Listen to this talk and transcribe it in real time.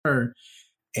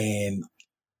and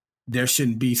there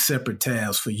shouldn't be separate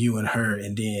tabs for you and her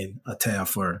and then a tab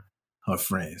for her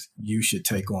friends. You should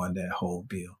take on that whole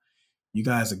bill. You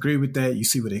guys agree with that? You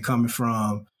see where they're coming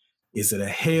from? Is it a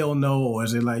hell no, or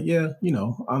is it like, yeah,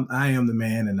 I am the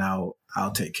man and I'll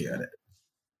take care of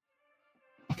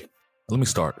that? Let me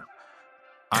start.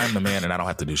 I'm the man and I don't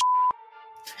have to do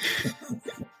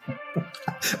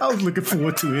I was looking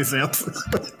forward to his answer.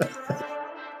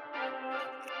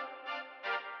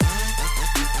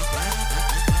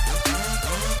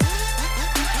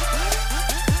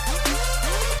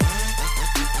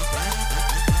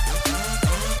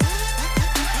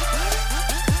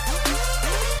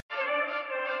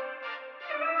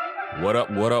 What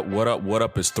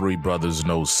up? It's Three Brothers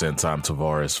No Sense. I'm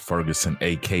Tavares Ferguson,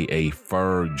 a.k.a.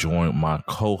 Ferg, joined my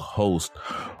co-host,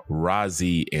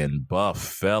 Rozzy and Buff.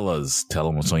 Fellas, tell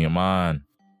them what's on your mind.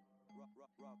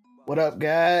 What up,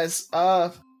 guys?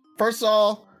 First of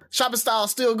all, Shopping Style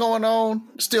still going on.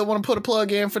 Still want to put a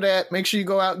plug in for that. Make sure you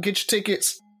go out and get your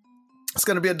tickets. It's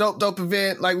going to be a dope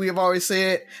event, like we have always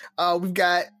said. We've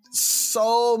got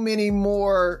so many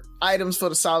more items for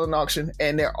the silent auction,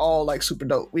 and they're all like super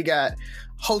dope. We got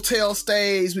hotel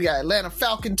stays, we got Atlanta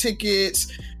Falcon tickets,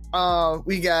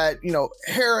 we got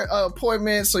hair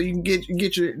appointments, so you can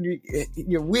get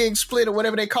your wig split or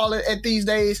whatever they call it at these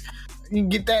days. You can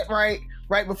get that right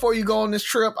before you go on this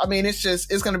trip. I mean, it's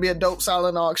going to be a dope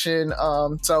silent auction.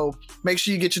 So make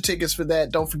sure you get your tickets for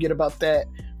that. Don't forget about that.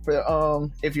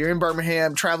 For if you're in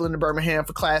Birmingham, traveling to Birmingham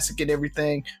for Classic and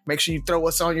everything, make sure you throw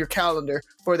us on your calendar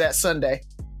for that Sunday.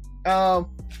 I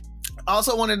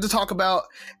also wanted to talk about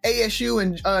ASU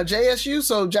and JSU.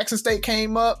 So Jackson State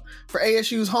came up for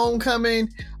ASU's homecoming,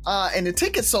 and the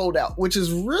tickets sold out, which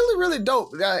is really, really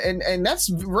dope. And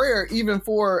that's rare even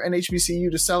for an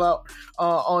HBCU to sell out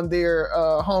on their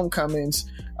homecomings.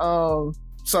 So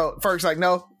Ferg's like,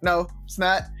 no, it's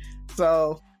not.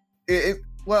 So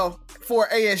well, for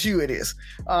ASU it is.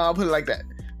 I'll put it like that.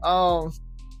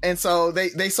 And so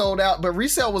they sold out, but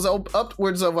resale was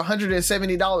upwards of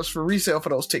 $170 for resale for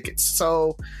those tickets.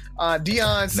 So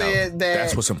Dion said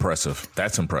that's what's impressive.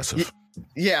 That's impressive.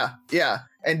 Yeah.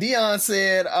 And Dion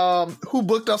said, "Who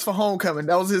booked us for homecoming?"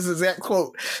 That was his exact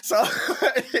quote. So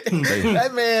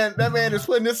that man is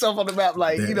putting himself on the map.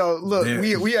 Like, look,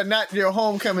 we are not your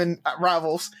homecoming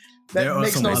rivals. That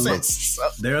makes no sense.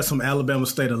 There are some Alabama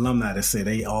State alumni that say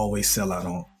they always sell out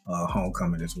on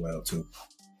homecoming as well too.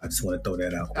 I just want to throw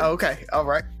that out there. Okay. All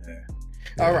right.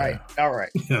 Yeah. All right.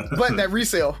 But that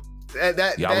resale,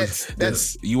 that's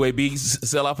UAB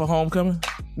sell out for homecoming?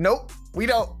 Nope, we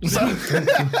don't. So,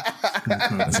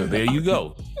 so there you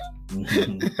go.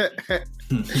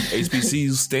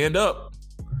 HBCUs stand up.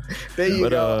 There you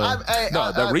go.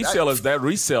 That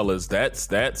resellers,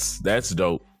 that's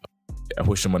dope. I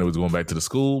wish the money was going back to the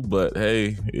school, but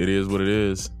hey, it is what it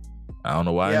is. I don't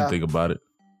know why I didn't think about it.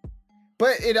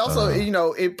 But it also,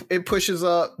 it pushes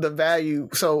up the value.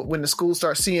 So when the schools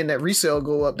start seeing that resale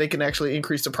go up, they can actually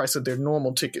increase the price of their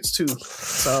normal tickets too.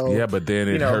 So yeah, but then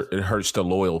it hurts the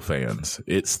loyal fans.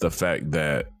 It's the fact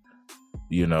that,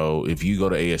 if you go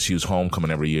to ASU's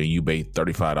homecoming every year and you pay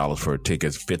 $35 for a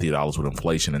ticket, it's $50 with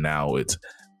inflation, and now it's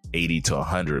 $80 to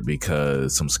 $100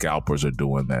 because some scalpers are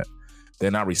doing that.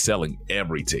 They're not reselling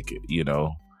every ticket,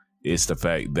 It's the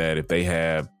fact that if they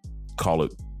have, call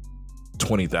it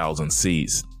 20,000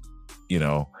 seats, 10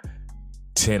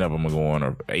 of them are going,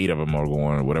 or 8 of them are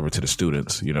going, or whatever, to the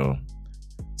students,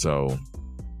 So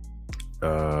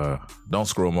don't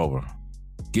screw them over.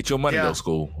 Get your money to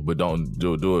school, but don't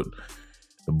do it.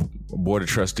 The board of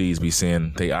trustees be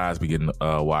seeing, their eyes be getting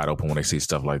wide open when they see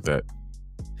stuff like that.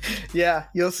 Yeah,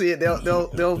 you'll see it.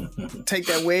 They'll take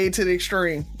that way to the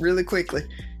extreme really quickly.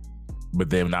 But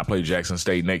then not play Jackson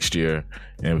State next year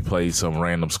and play some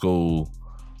random school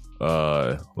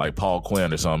like Paul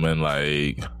Quinn or something.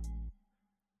 Like,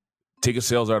 ticket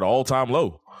sales are at an all-time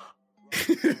low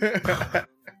because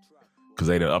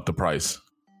they done up the price.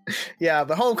 Yeah,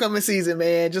 the homecoming season,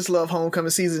 man. Just love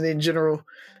homecoming season in general.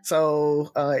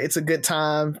 So it's a good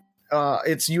time.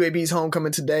 It's UAB's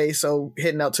homecoming today, so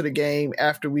heading out to the game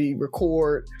after we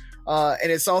record.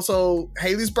 And it's also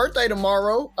Haley's birthday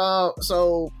tomorrow.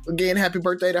 So again, happy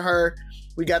birthday to her.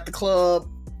 We got the club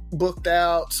booked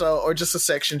out, or just a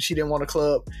section. She didn't want a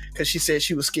club because she said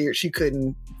she was scared she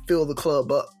couldn't fill the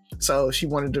club up. So she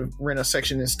wanted to rent a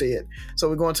section instead. So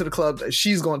we're going to the club.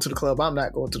 She's going to the club. I'm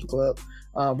not going to the club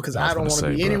because I don't want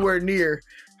to be anywhere near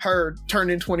her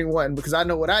turning 21, because I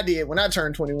know what I did when I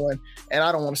turned 21, and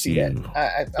I don't want to see that.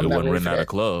 I'm not renting out a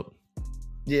club.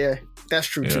 Yeah, that's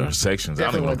true too. Sections.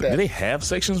 Did they have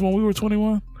sections when we were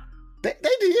 21? They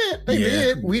did. They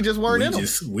did. We just weren't in them.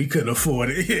 We couldn't afford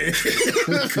it.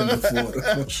 We couldn't afford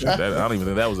it. I don't even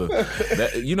think that was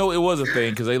it was a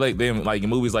thing because they like in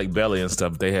movies like Belly and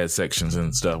stuff. They had sections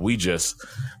and stuff. I just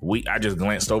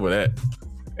glanced over that.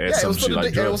 It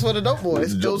was for the dope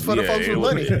boys. It was for the folks with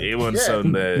money. It wasn't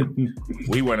something that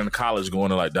we went into college going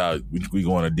to like, dog, we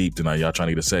going to deep tonight. Y'all trying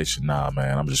to get a section? Nah,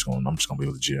 man. I'm just gonna be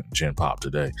with Gen Pop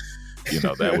today.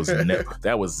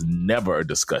 That was never a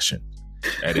discussion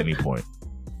at any point.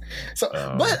 So,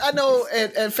 but I know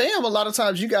at FAM, a lot of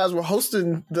times you guys were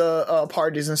hosting the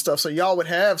parties and stuff, so y'all would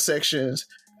have sections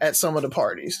at some of the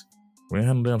parties. We ain't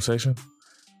had no damn section.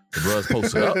 The brothers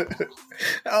posted up.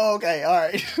 Oh, okay, all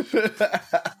right.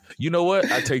 You know what?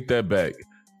 I take that back.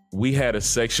 We had a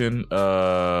section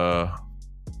at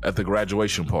the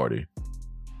graduation party.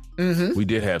 Mm-hmm. We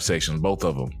did have sections, both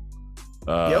of them.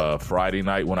 Friday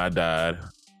night when I died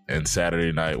and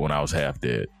Saturday night when I was half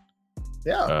dead.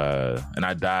 Yeah. And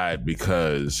I died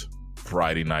because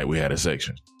Friday night we had a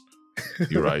section.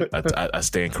 You're right. I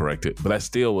stand corrected. But that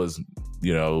still was,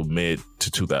 mid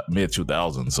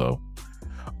 2000. So,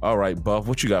 all right, Buff,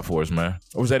 what you got for us, man?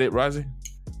 Or was that it, Rozzy?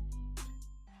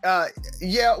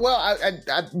 Yeah. Well,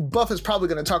 I Buff is probably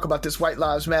going to talk about this White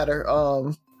Lives Matter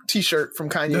T-shirt from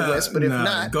Kanye West, but if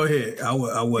not, go ahead. I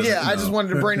was. Yeah, I just wanted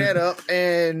to bring that up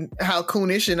and how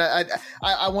coonish, and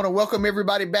I want to welcome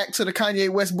everybody back to the Kanye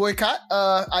West boycott.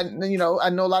 I know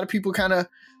a lot of people kind of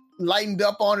lightened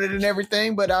up on it and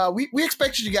everything, but we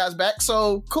expected you guys back,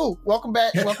 so cool. Welcome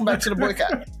back to the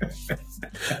boycott.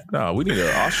 No, we need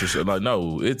to ostracize. Like,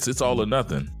 no, it's all or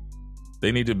nothing.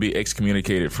 They need to be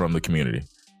excommunicated from the community.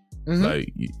 Mm-hmm.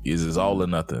 Like, it's all or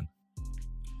nothing.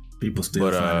 People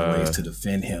still finding ways to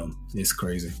defend him. It's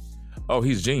crazy. Oh,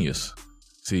 he's genius.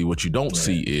 See, what you don't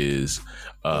see is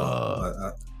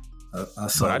I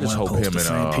saw I just hope him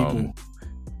and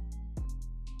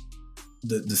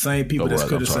the same people that's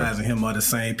criticizing him are the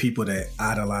same people that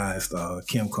idolized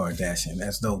Kim Kardashian,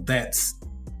 as though that's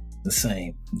the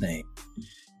same thing.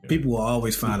 Yeah. People will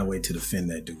always find a way to defend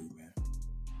that dude, man.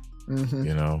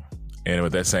 Mm-hmm. And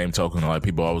with that same token, like,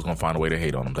 people are always gonna find a way to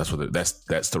hate on him. That's what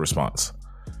that's the response.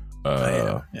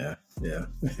 Yeah.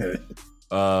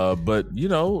 But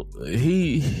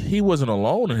he wasn't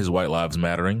alone in his White Lives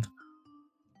Mattering.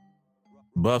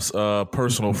 Buff's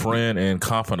personal friend and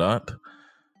confidant,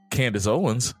 Candace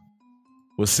Owens,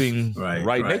 was sitting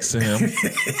right next to him.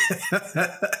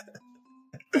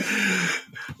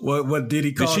 What did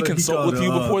he call? Did she consult with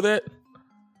you before that?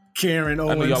 Karen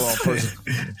Owens. I know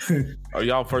y'all are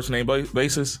y'all first name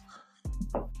basis?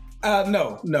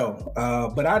 No.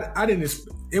 But I didn't.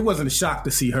 It wasn't a shock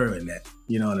to see her in that.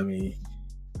 You know what I mean?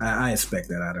 I expect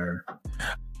that out of her.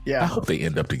 Yeah. I hope they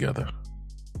end up together.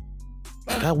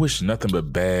 I wish nothing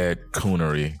but bad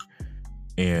coonery,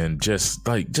 and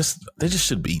they just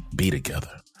should be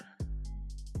together.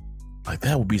 Like,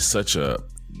 that would be such a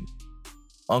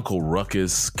Uncle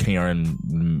Ruckus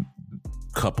Karen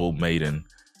couple maiden.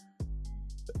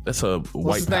 That's a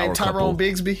white power couple. Tyrone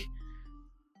Bigsby.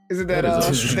 Isn't that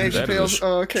Dave Chappelle's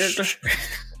character?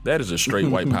 That is a straight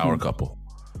white power couple.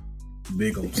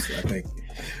 Biggles, I think.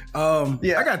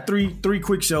 I got three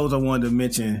quick shows I wanted to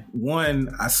mention. One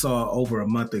I saw over a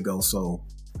month ago, so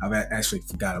I've actually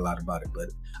forgot a lot about it, but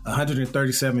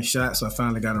 137 shots, so I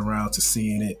finally got around to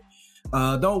seeing it.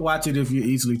 Don't watch it if you're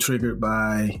easily triggered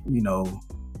by,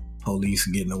 police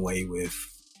getting away with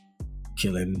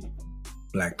killing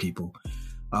black people.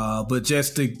 But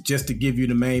just to give you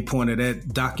the main point of that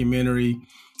documentary,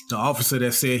 the officer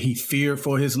that said he feared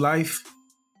for his life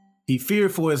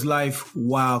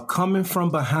while coming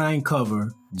from behind cover,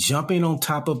 jumping on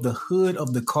top of the hood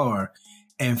of the car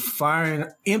and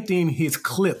emptying his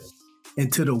clip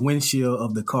into the windshield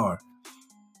of the car,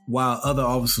 while other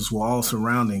officers were all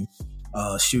surrounding,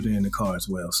 shooting in the car as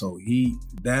well. So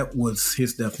that was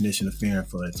his definition of fearing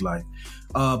for his life.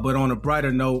 But on a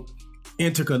brighter note,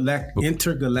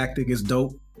 Intergalactic is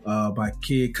dope, by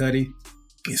Kid Cudi.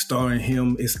 It's starring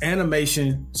him. It's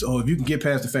animation, so if you can get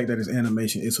past the fact that it's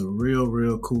animation, it's a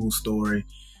real cool story.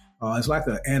 It's like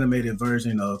an animated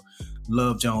version of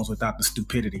Love Jones without the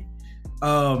stupidity.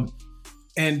 And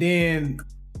then,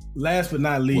 last but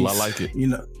not least, will I like it?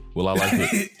 Will I like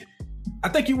it? I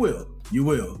think you will. You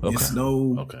will. Okay.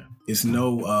 It's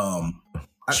no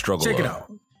struggle. Check it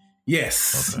out.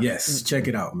 Yes. Okay. Yes. Check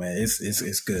it out, man.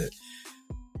 It's good.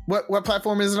 What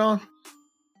platform is it on?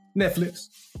 Netflix.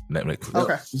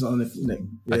 Okay. It's on Netflix.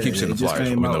 I keep seeing the flyers.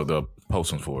 We know the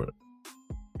posting for it.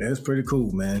 Yeah, it's pretty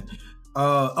cool, man.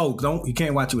 You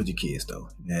can't watch it with your kids though.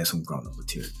 It has some grown up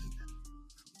material,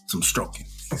 some stroking.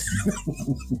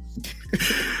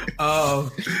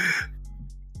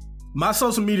 My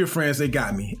social media friends, they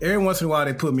got me. Every once in a while,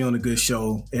 they put me on a good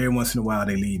show. Every once in a while,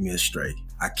 they lead me astray.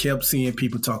 I kept seeing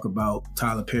people talk about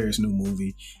Tyler Perry's new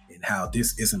movie and how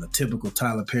this isn't a typical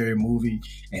Tyler Perry movie,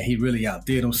 and he really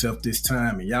outdid himself this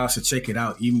time, and y'all should check it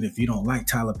out even if you don't like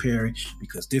Tyler Perry,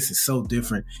 because this is so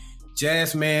different.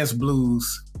 Jazzman's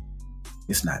Blues,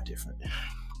 it's not different.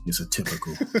 It's a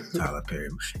typical Tyler Perry.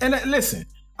 And listen,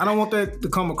 I don't want that to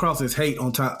come across as hate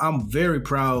on Tyler. I'm very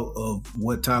proud of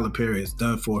what Tyler Perry has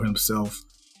done for himself,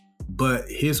 but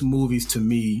his movies to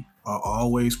me are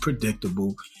always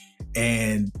predictable,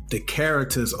 and the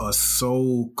characters are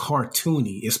so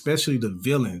cartoony, especially the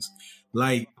villains.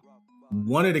 Like,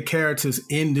 one of the characters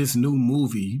in this new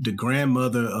movie, the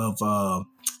grandmother of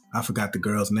I forgot the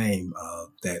girl's name,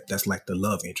 that's like the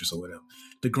love interest or whatever.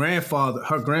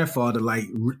 Her grandfather like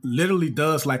literally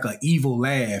does like an evil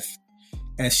laugh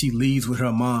as she leaves with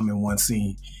her mom in one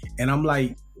scene. And I'm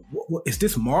like, what, is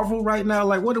this Marvel right now?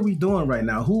 Like, what are we doing right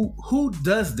now? Who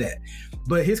does that?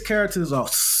 But his characters are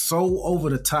so over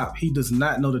the top. He does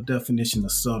not know the definition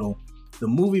of subtle. The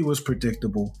movie was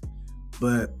predictable.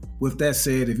 But with that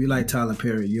said, if you like Tyler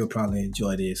Perry, you'll probably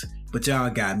enjoy this. But y'all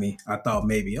got me. I thought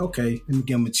maybe, okay, let me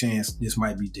give him a chance. This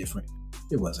might be different.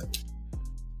 It wasn't.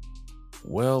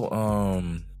 Well,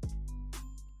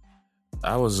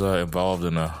 I was involved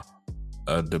in a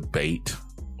debate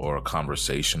or a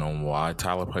conversation on why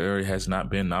Tyler Perry has not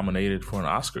been nominated for an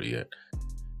Oscar yet.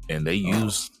 And they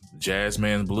used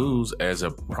Jazzman's Blues as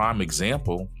a prime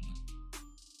example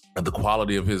of the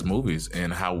quality of his movies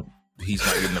and how he's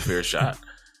not getting a fair shot.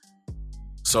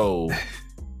 So,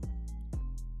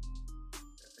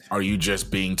 are you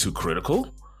just being too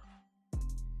critical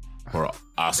for an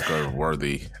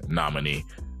Oscar-worthy nominee?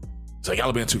 It's like, y'all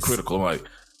are being too critical. I'm like,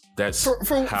 that's for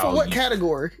what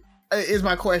category is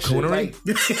my question. Like,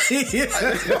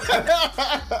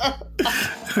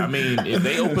 I mean, if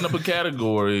they open up a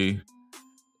category,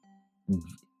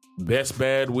 best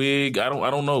bad wig, I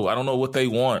don't know. I don't know what they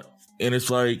want. And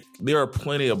it's like, there are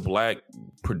plenty of black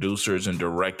producers and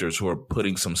directors who are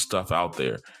putting some stuff out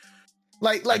there.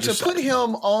 Like to put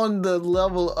him on the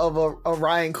level of a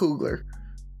Ryan Coogler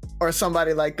or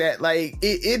somebody like that. Like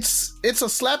it's a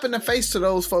slap in the face to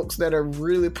those folks that are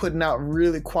really putting out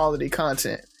really quality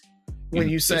content. When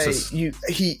you say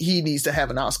he needs to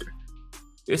have an Oscar,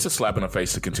 it's a slap in the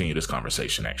face to continue this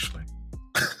conversation. Actually,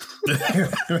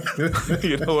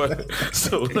 you know what?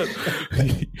 So,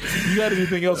 you got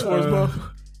anything else for us, Buff?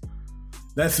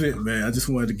 That's it, man. I just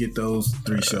wanted to get those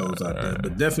 3 shows out there,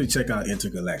 but definitely check out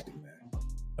Intergalactic, man.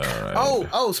 All right.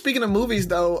 Oh! Speaking of movies,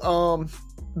 though,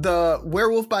 the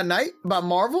Werewolf by Night by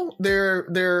Marvel,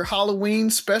 their Halloween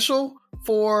special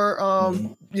for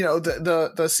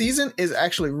the season is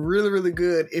actually really, really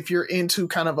good if you're into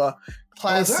kind of a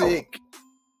classic.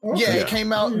 Yeah, it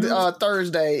came out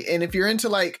Thursday, and if you're into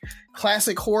like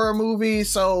classic horror movies,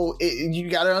 so you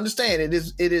got to understand it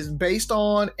is based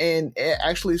on, and it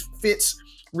actually fits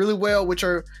really well, which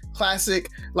are classic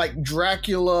like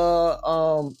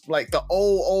Dracula, like the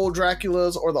old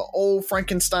Draculas or the old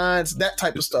Frankensteins, that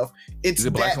type of stuff. It's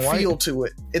that feel to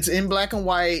it. It's in black and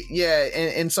white, yeah,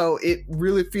 and so it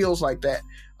really feels like that.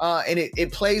 And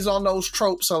it plays on those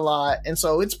tropes a lot, and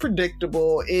so it's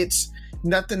predictable. It's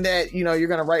nothing that you're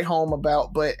gonna write home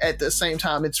about, but at the same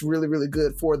time, it's really, really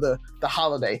good for the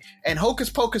holiday. And Hocus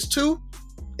Pocus 2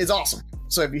 is awesome.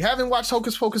 So if you haven't watched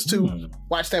Hocus Pocus 2,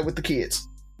 watch that with the kids.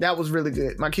 That was really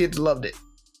good. My kids loved it.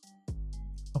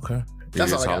 Okay,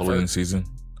 it's Halloween season.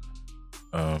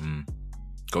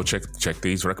 Go check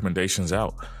these recommendations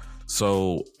out.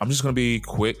 So I'm just gonna be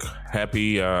quick.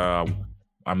 Happy. I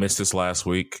missed this last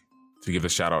week to give a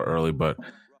shout out early, but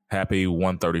happy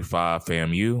 135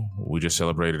 FAMU. We just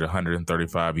celebrated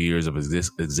 135 years of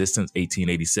existence,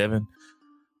 1887.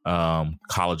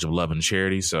 College of Love and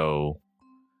Charity. So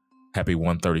happy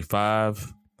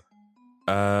 135.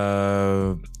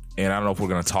 And I don't know if we're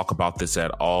going to talk about this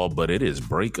at all, but it is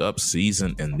breakup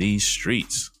season in these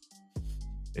streets.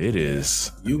 It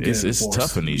is. It's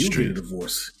tough in these streets. Get a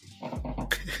divorce.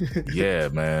 Yeah,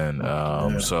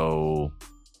 man. So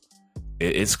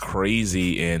it's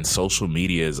crazy, and social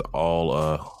media is all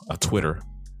a Twitter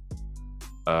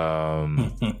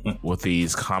with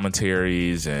these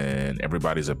commentaries and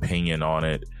everybody's opinion on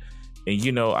it.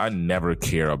 And I never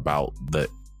care about the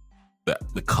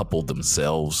couple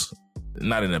themselves,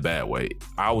 not in a bad way.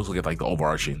 I always look at like the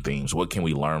overarching themes. What can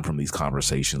we learn from these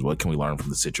conversations? What can we learn from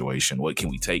the situation? What can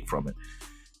we take from it?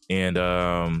 And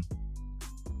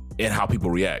how people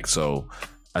react. So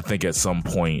I think at some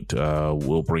point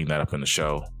we'll bring that up in the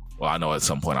show. Well, I know at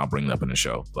some point I'll bring it up in the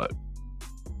show, but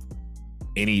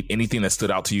anything that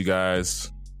stood out to you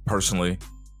guys personally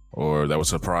or that was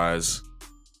a surprise,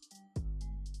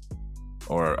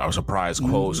 or a surprise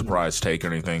quote, surprise take, or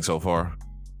anything so far?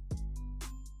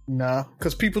 Nah,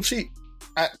 because people cheat.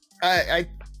 I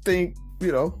think,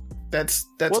 that's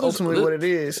Well, ultimately what it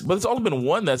is. But it's only been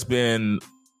one that's been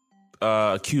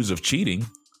accused of cheating,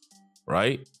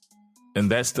 right? And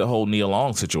that's the whole Nia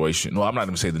Long situation. Well, I'm not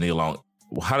going to say the Nia Long.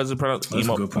 How does it pronounce? That's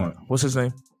a good point. What's his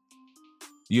name?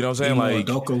 You know what I'm saying? Imo Like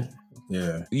Udoka.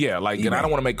 Yeah. Yeah, like, and I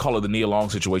don't want to call it the Nia Long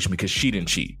situation because she didn't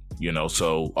cheat,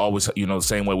 so always, the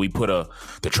same way we put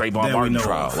the Trayvon Martin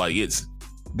trial, like it's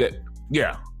that,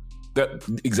 yeah, that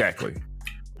exactly.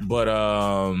 But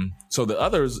so the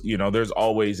others, there's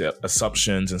always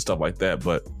assumptions and stuff like that.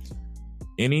 But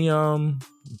any outside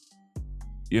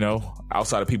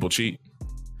of people cheat.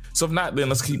 So if not, then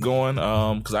let's keep going.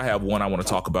 Because I have one I want to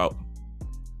talk about.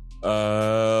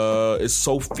 Is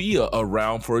Sophia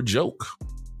around for a joke?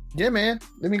 Yeah, man.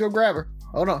 Let me go grab her.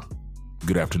 Hold on.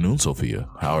 Good afternoon, Sophia.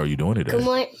 How are you doing today? Good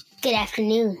morning. Good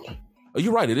afternoon. Oh,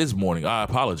 you're right. It is morning. I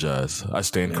apologize. I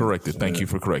stand corrected. Thank you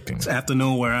for correcting. It's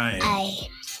afternoon where I am.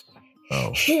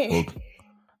 Oh. Well,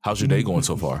 how's your day going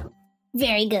so far?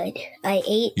 Very good. I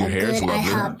ate Your a hair's good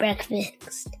lovely. IHOP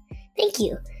breakfast. Thank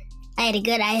you. I had a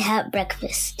good IHOP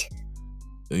breakfast.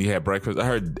 You had breakfast? I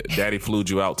heard Daddy flew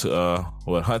you out to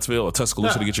Huntsville or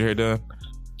Tuscaloosa to get your hair done?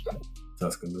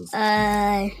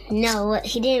 Tuscaloosa. No,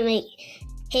 he didn't make.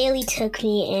 Haley took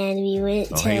me and we went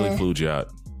to. Haley flew you out.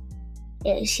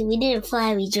 We didn't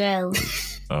fly, we drove.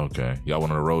 Okay. Y'all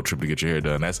went on a road trip to get your hair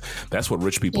done. That's what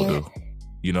rich people do.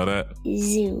 You know that?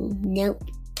 Zoom. Nope.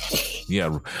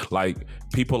 Yeah, like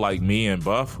people like me and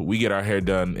Buff, we get our hair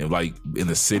done in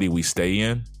the city we stay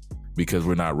in because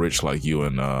we're not rich like you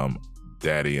and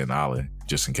Daddy and Ollie,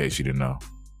 just in case you didn't know.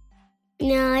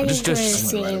 No, I think we're the Right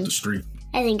up same. the street.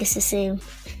 I think it's the same.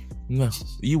 No,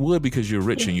 you would because you're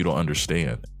rich and you don't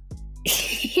understand.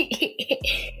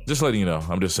 Just letting you know.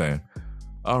 I'm just saying.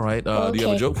 All right. Do you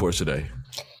have a joke for us today?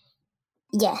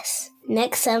 Yes.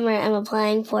 Next summer, I'm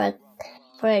applying for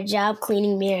a job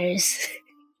cleaning mirrors.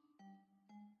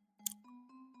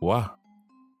 Why?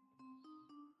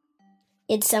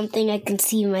 It's something I can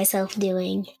see myself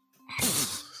doing.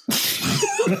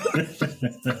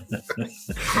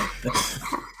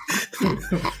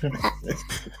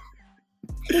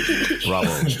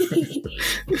 Bravo.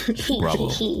 Bravo.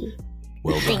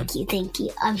 Well done. Thank you.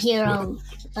 I'm here on.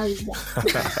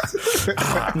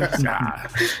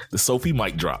 The Sophie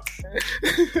mic drop.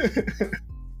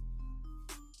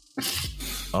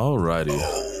 Alrighty.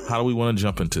 How do we want to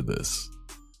jump into this?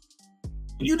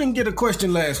 You didn't get a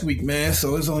question last week, man,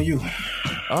 so it's on you.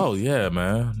 Oh, yeah,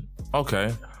 man.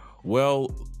 Okay.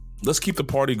 Well, let's keep the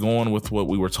party going with what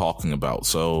we were talking about.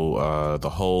 So, the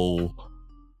whole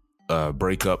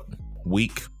breakup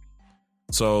week.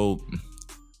 So,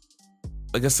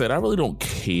 like I said, I really don't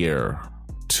care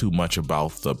too much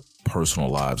about the personal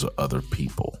lives of other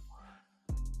people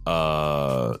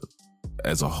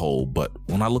as a whole. But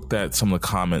when I looked at some of the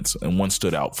comments, and one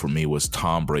stood out for me was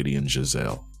Tom Brady and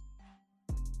Giselle.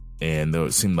 And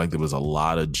it seemed like there was a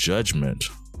lot of judgment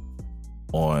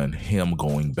on him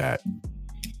going back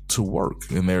to work.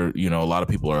 And there, a lot of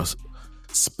people are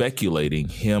speculating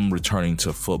him returning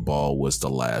to football was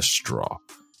the last straw.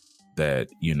 That,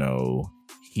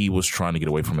 he was trying to get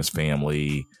away from his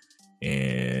family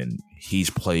and he's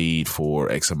played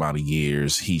for X amount of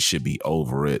years. He should be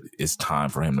over it. It's time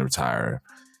for him to retire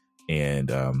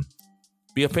and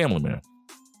be a family man.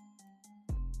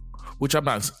 Which I'm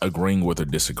not agreeing with or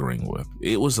disagreeing with.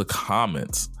 It was the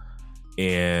comments,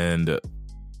 and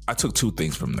I took two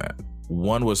things from that.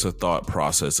 One was the thought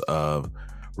process of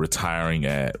retiring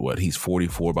at he's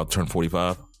 44, about to turn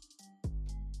 45?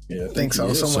 Yeah, I think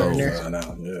so. Somewhere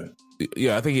in there.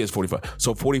 Yeah, I think he is 45.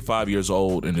 So 45 years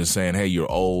old and just saying, hey,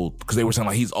 you're old. Because they were saying,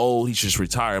 like, he's old, he should just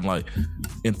retire. I'm like,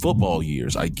 in football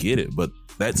years, I get it. But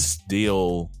that's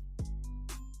still,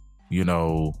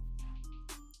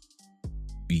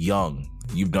 young.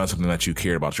 You've done something that you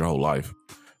cared about your whole life.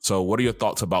 So what are your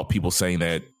thoughts about people saying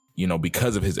that,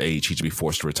 because of his age, he should be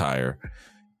forced to retire?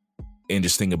 And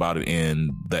just think about it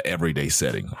in the everyday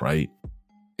setting, right?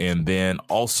 And then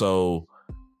also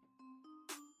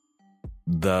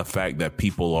the fact that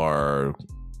people are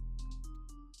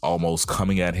almost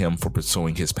coming at him for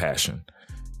pursuing his passion.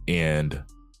 And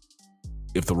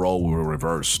if the role were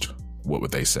reversed, what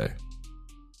would they say?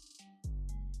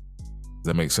 Does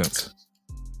that make sense?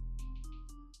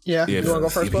 Yeah. You want to go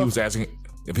first, if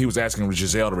he was asking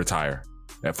Giselle to retire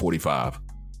at 45.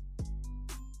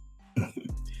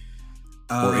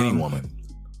 Or any woman.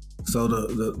 So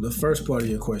the first part of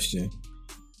your question,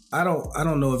 I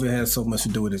don't know if it has so much to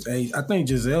do with his age. I think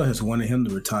Giselle has wanted him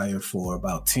to retire for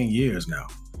about 10 years now.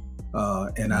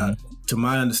 To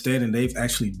my understanding, they've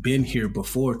actually been here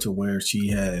before to where she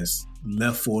has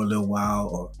left for a little while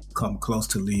or come close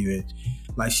to leaving.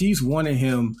 Like, she's wanting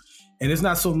him, and it's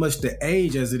not so much the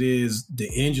age as it is the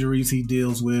injuries he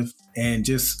deals with and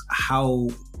just how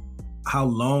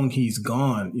long he's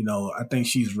gone. You know, I think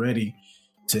she's ready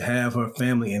to have her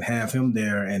family and have him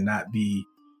there and not be,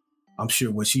 I'm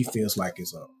sure, what she feels like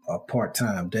is a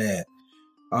part-time dad.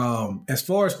 As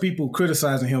far as people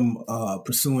criticizing him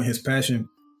pursuing his passion,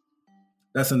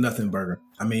 that's a nothing burger.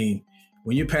 I mean,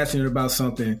 when you're passionate about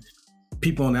something,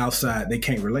 people on the outside, they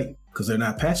can't relate because they're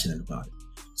not passionate about it.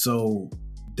 So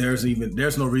there's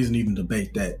no reason to even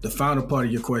debate that. The final part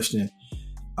of your question,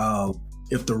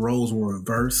 if the roles were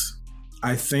reversed,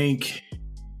 I think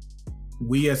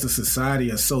we as a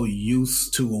society are so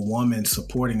used to a woman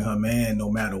supporting her man no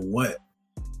matter what,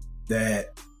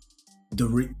 that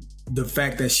the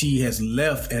fact that she has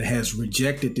left and has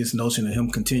rejected this notion of him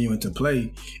continuing to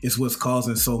play is what's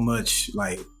causing so much,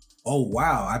 like, oh,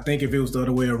 wow. I think if it was the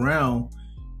other way around,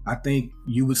 I think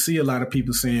you would see a lot of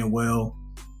people saying, well,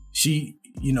 she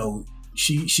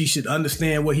should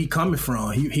understand where he coming from.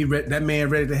 That man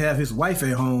ready to have his wife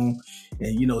at home,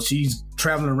 and, she's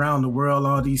traveling around the world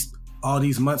all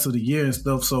these months of the year and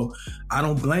stuff. So I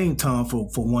don't blame Tom for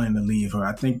wanting to leave her.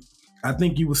 I think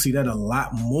you will see that a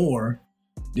lot more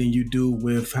than you do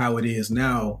with how it is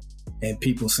now, and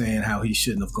people saying how he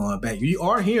shouldn't have gone back. You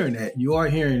are hearing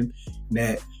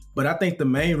that. But I think the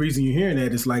main reason you're hearing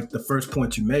that is like the first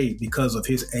point you made, because of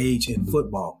his age in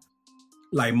football.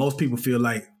 Like, most people feel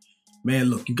like, man,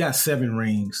 look, you got 7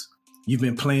 rings. You've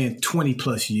been playing 20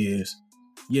 plus years.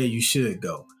 Yeah, you should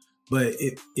go. But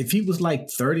if he was like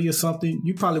 30 or something,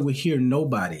 you probably would hear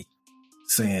nobody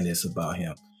saying this about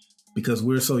him, because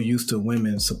we're so used to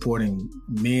women supporting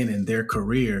men in their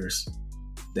careers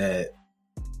that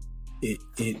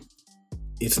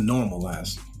it's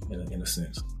normalized in a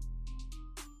sense.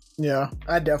 Yeah,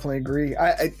 I definitely agree.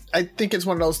 I think it's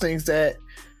one of those things that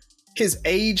his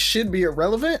age should be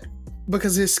irrelevant,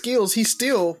 because his skills, he's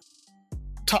still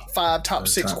top 5, top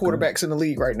 6 quarterbacks in the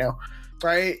league right now,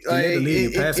 right? He led the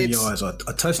league in passing yards or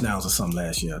touchdowns or something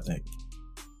last year, I think.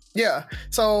 Yeah.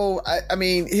 So, I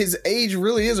mean, his age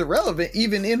really is irrelevant,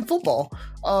 even in football,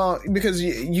 because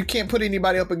you can't put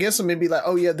anybody up against him and be like,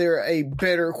 oh, yeah, they're a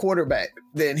better quarterback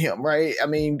than him, right? I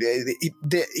mean,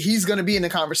 he's going to be in the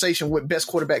conversation with best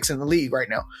quarterbacks in the league right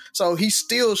now. So he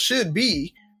still should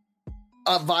be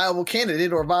a viable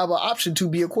candidate or a viable option to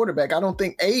be a quarterback. I don't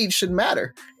think age should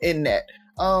matter in that.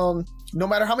 No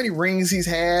matter how many rings he's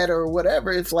had or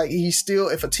whatever, if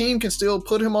a team can still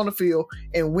put him on the field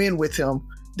and win with him,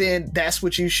 then that's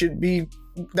what you should be.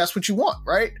 That's what you want,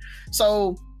 right?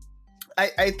 So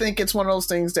I think it's one of those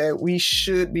things that we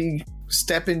should be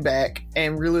stepping back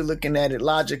and really looking at it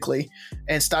logically,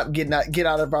 and get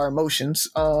out of our emotions,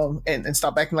 and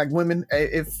stop acting like women.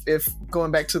 If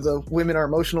going back to the women are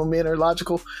emotional, men are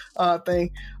logical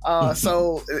thing.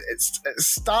 So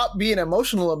stop being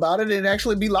emotional about it and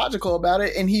actually be logical about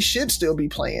it. And he should still be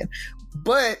playing.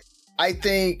 But I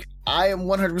think I am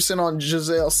 100% on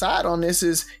Giselle's side on this.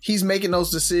 Is he's making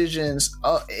those decisions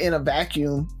in a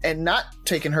vacuum and not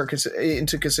taking her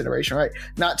into consideration, right?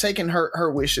 Not taking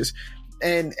her wishes.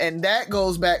 And that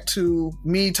goes back to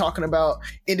me talking about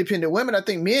independent women. I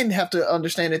think men have to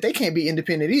understand that they can't be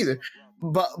independent either.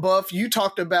 But Buff, you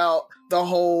talked about the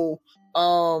whole,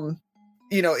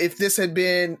 if this had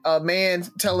been a man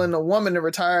telling a woman to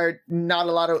retire, not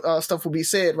a lot of stuff will be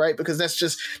said, right? Because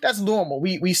that's normal.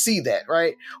 We see that,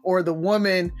 right? Or the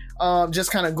woman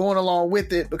just kind of going along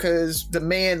with it because the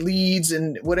man leads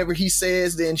and whatever he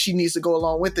says, then she needs to go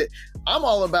along with it. I'm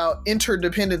all about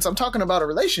interdependence. I'm talking about a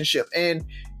relationship, and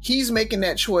he's making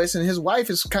that choice, and his wife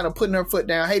is kind of putting her foot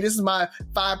down. Hey, this is my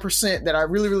 5% that I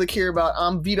really, really care about.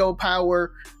 I'm veto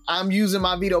power. I'm using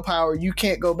my veto power. You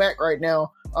can't go back right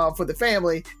now for the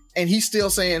family. And he's still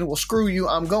saying, well, screw you,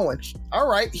 I'm going. All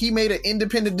right. He made an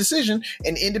independent decision,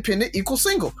 and independent equals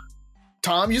single.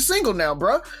 Tom, you're single now,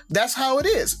 bruh. That's how it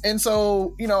is. And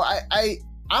so,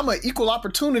 I'm an equal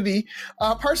opportunity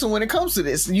person when it comes to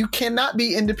this. You cannot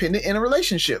be independent in a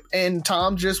relationship. And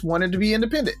Tom just wanted to be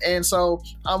independent. And so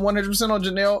I'm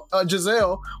 100% on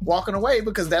Giselle walking away,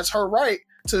 because that's her right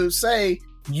to say,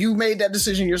 you made that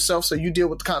decision yourself, so you deal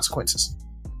with the consequences.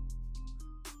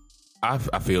 I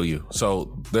feel you.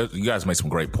 So you guys made some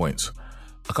great points.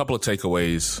 A couple of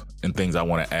takeaways and things I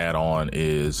want to add on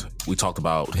is we talked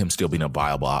about him still being a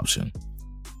viable option.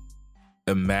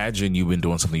 Imagine you've been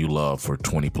doing something you love for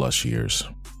 20 plus years,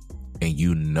 and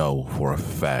you know for a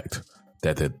fact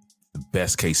that the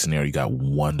best case scenario, you got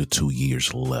 1 to 2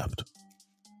 years left.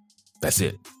 That's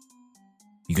it.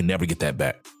 You can never get that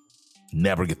back.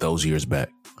 Never get those years back.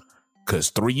 Because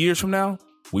 3 years from now,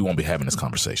 we won't be having this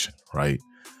conversation, right?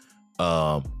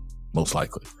 Most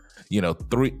likely.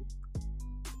 3.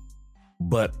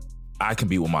 But I can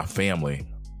be with my family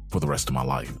for the rest of my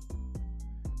life.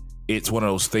 It's one of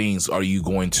those things, are you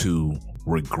going to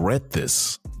regret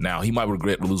this? Now, he might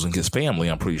regret losing his family,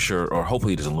 I'm pretty sure, or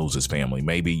hopefully he doesn't lose his family.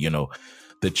 Maybe,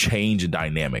 the change in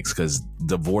dynamics, because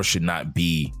divorce should not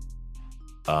be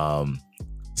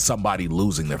somebody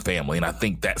losing their family. And I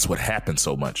think that's what happens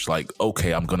so much. Like,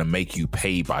 okay, I'm going to make you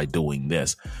pay by doing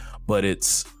this. But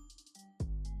it's,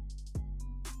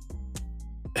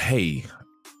 hey,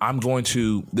 I'm going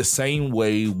to, the same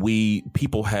way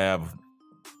people have,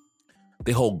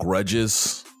 they hold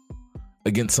grudges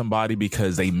against somebody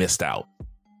because they missed out.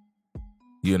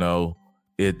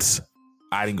 It's,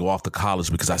 I didn't go off to college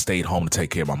because I stayed home to take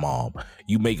care of my mom.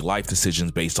 You make life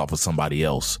decisions based off of somebody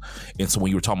else. And so when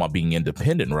you were talking about being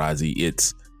independent, Rozzy,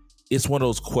 it's one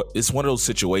of those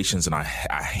situations, and I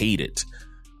hate it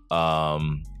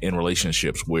in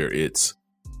relationships where it's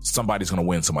somebody's going to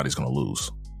win, somebody's going to lose.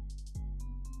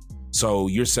 So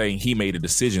you're saying he made a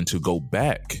decision to go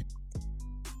back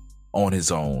on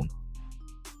his own,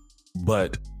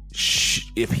 but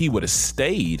if he would have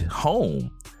stayed home,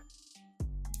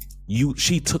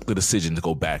 she took the decision to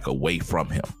go back away from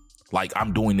him. Like,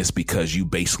 I'm doing this because you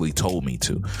basically told me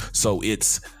to. So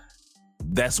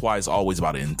that's why it's always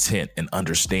about intent and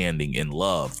understanding and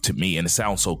love to me. And it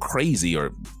sounds so crazy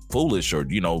or foolish, or,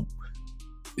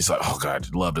 it's like, oh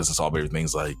God, love doesn't solve everything.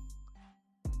 It's like,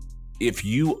 if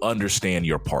you understand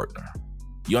your partner,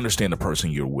 you understand the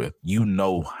person you're with, you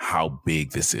know how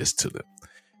big this is to them.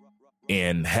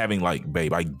 And having like,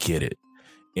 babe, I get it.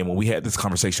 And when we had this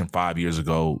conversation 5 years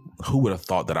ago, who would have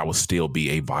thought that I would still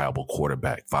be a viable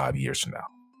quarterback 5 years from now?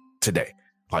 Today.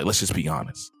 Like, let's just be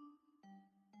honest.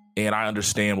 And I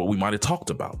understand what we might have talked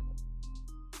about.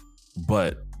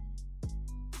 But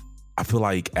I feel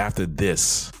like after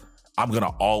this, I'm going to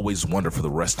always wonder for the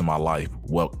rest of my life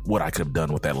what I could have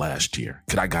done with that last year.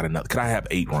 Could I have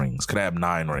 8 rings? Could I have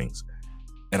 9 rings?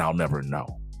 And I'll never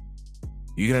know.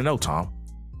 You're going to know, Tom.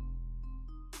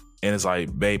 And it's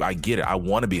like, babe, I get it. I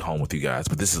want to be home with you guys,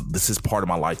 but this is part of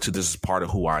my life too. This is part of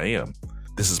who I am.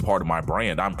 This is part of my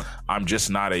brand. I'm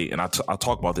just not and I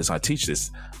talk about this, I teach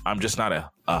this. I'm just not a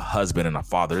husband and a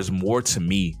father. There's more to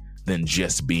me than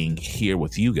just being here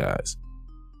with you guys,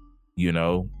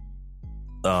 and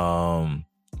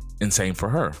same for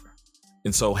her.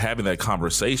 And so having that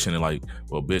conversation and like,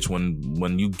 well, bitch,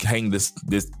 when you hang this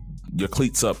your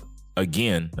cleats up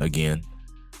again,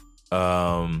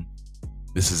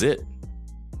 this is it.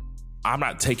 I'm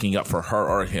not taking up for her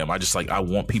or him. I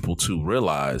want people to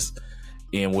realize,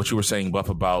 and what you were saying, Buff,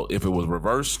 about if it was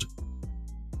reversed,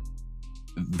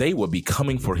 they would be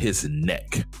coming for his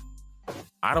neck.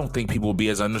 I don't think people would be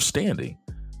as understanding.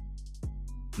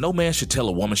 No man should tell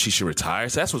a woman she should retire.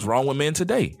 So that's what's wrong with men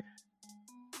today.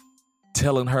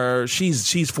 Telling her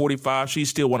she's 45, she's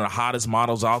still one of the hottest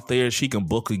models out there. She can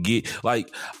book a gig.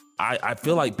 Like, I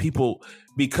feel like people,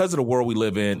 because of the world we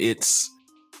live in,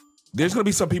 there's going to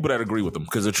be some people that agree with them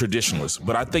because they're traditionalists.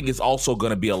 But I think it's also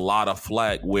going to be a lot of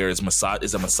flack where it's a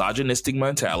misogynistic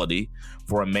mentality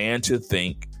for a man to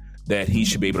think that he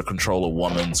should be able to control a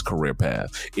woman's career path.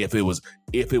 If it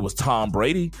was Tom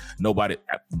Brady,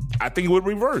 I think it would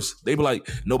reverse. They'd be like,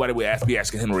 nobody would be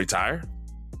asking him to retire.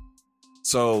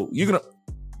 So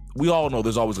we all know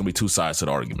there's always going to be two sides to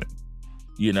the argument,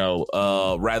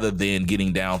 rather than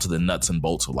getting down to the nuts and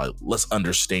bolts of like, let's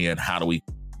understand how do we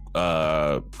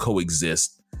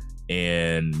coexist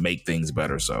and make things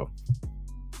better. So,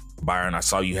 Byron, I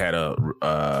saw you had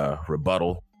a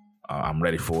rebuttal. I'm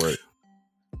ready for it.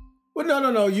 Well,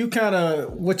 no. You kind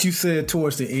of, what you said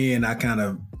towards the end, I kind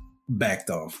of backed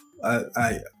off.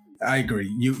 I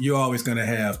agree. You're always going to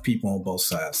have people on both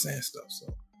sides saying stuff.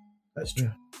 So that's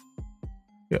true.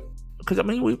 Yeah. Because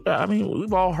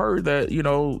we've all heard that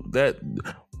that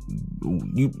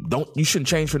you shouldn't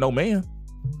change for no man.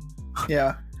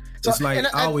 Yeah. So, it's like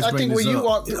I always bring this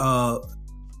up.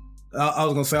 I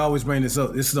was gonna say I always bring this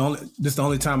up. This is the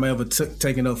only time I ever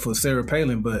taken up for Sarah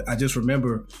Palin. But I just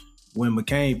remember when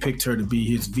McCain picked her to be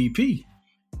his VP,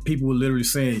 people were literally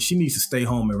saying she needs to stay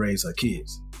home and raise her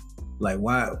kids. Like,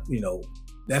 why?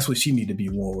 That's what she need to be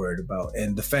more worried about.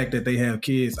 And the fact that they have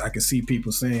kids, I can see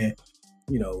people saying,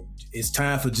 it's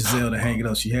time for Giselle to hang it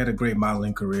up. She had a great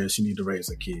modeling career. She need to raise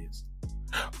her kids.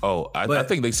 Oh, I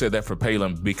think they said that for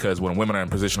Palin because when women are in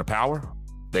position of power,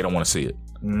 they don't want to see it.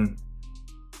 Mm-hmm.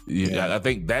 Yeah, I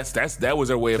think that was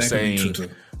their way of saying,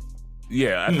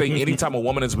 Yeah, I think anytime a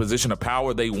woman is in a position of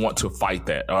power, they want to fight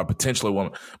that, or potentially a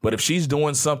woman. But if she's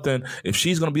doing something, if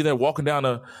she's going to be there walking down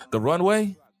the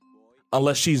runway,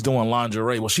 unless she's doing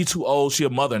lingerie, well, she's too old. She a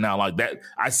mother now, like that.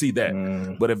 I see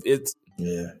that. But if it's,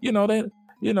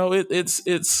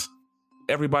 it's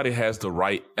everybody has the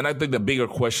right. And I think the bigger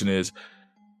question is,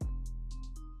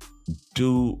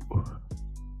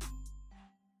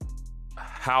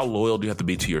 how loyal do you have to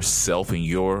be to yourself and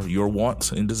your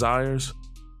wants and desires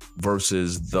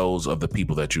versus those of the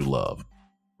people that you love,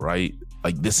 right?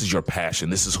 Like, this is your passion.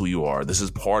 This is who you are. This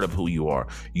is part of who you are.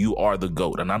 You are the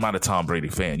GOAT. And I'm not a Tom Brady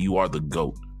fan. You are the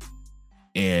GOAT.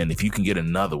 And if you can get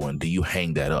another one, do you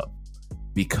hang that up?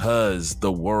 Because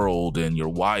the world and your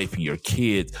wife and your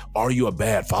kids, are you a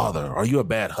bad father? Are you a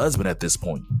bad husband at this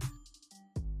point?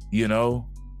 You know,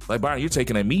 like, Byron, you're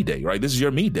taking a me day, right? This is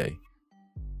your me day.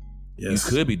 Yes.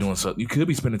 You could be doing something. You could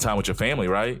be spending time with your family,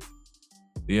 right?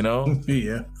 You know?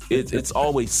 Yeah. It's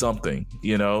always something,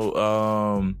 you know?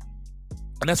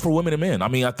 And that's for women and men. I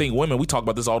mean, I think women, we talk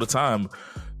about this all the time.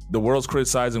 The world's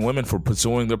criticizing women for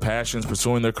pursuing their passions,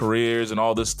 pursuing their careers and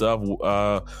all this stuff,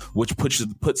 which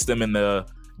puts them in the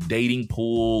dating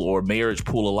pool or marriage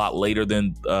pool a lot later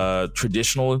than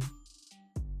traditional.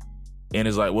 And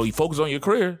it's like, well, you focus on your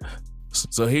career,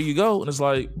 so here you go. And it's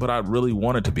like, but I really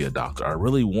wanted to be a doctor. I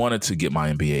really wanted to get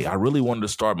my MBA. I really wanted to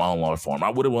start my own law firm. I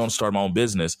would have wanted to start my own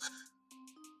business.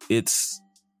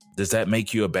 Does that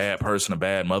make you a bad person, a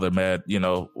bad mother, bad,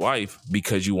 wife,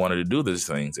 because you wanted to do these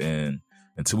things? And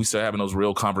until we start having those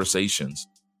real conversations,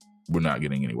 we're not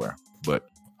getting anywhere. But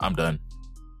I'm done.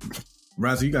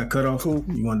 Raza, you got cut off. Cool.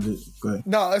 You wanted to go ahead?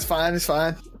 No, it's fine. It's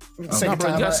fine. Second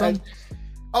time.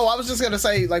 I was just gonna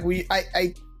say, like,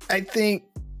 I think,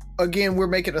 again, we're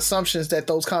making assumptions that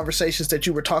those conversations that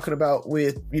you were talking about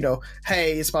with,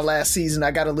 hey, it's my last season,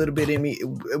 I got a little bit in me.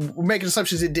 We're making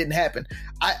assumptions it didn't happen.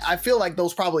 I feel like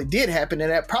those probably did happen, and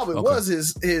that probably was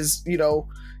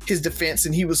his defense,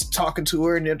 and he was talking to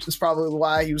her, and it's probably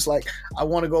why he was like, I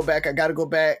want to go back. I got to go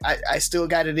back. I still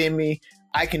got it in me.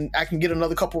 I can get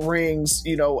another couple rings.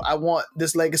 I want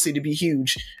this legacy to be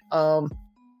huge.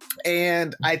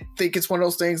 And I think it's one of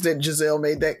those things that Gisele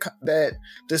made that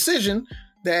decision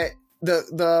that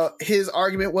his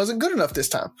argument wasn't good enough this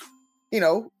time.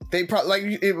 They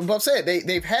probably, like Buff said,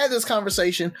 they've had this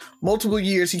conversation multiple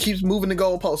years. He keeps moving the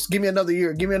goalposts. Give me another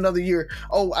year. Give me another year.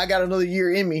 Oh, I got another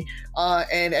year in me.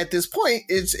 And at this point,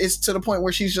 it's to the point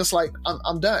where she's just like,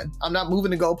 I'm done. I'm not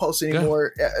moving the goalposts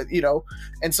anymore.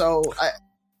 And so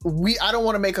I don't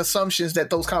want to make assumptions that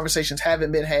those conversations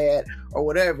haven't been had or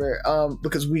whatever,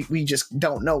 because we just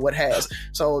don't know what has.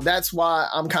 So that's why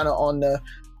I'm kind of on the,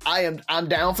 I'm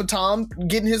down for Tom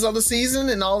getting his other season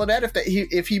and all of that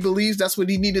if he believes that's what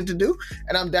he needed to do,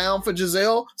 and I'm down for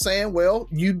Gisele saying, well,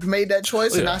 you made that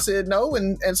choice and I said no,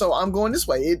 and so I'm going this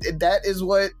way. That is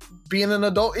what being an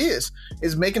adult is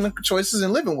making the choices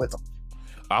and living with them.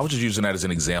 I was just using that as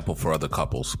an example for other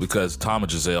couples, because Tom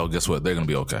and Gisele, guess what, they're gonna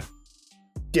be okay.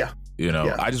 Yeah.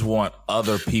 I just want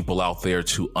other people out there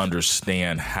to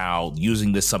understand how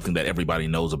using this, something that everybody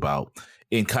knows about,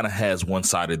 and kind of has one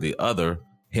side or the other.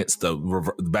 Hence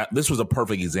this was a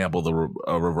perfect example of the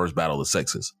reverse battle of the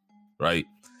sexes, right?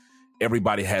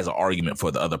 Everybody has an argument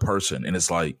for the other person. And it's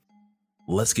like,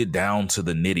 let's get down to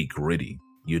the nitty gritty.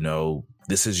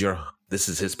 This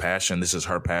is his passion. This is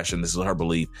her passion. This is her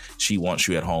belief. She wants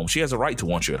you at home. She has a right to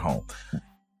want you at home,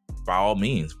 by all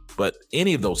means. But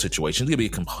any of those situations, it could be a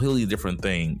completely different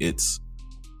thing. It's,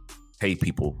 hey,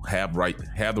 people, have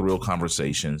the real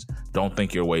conversations. Don't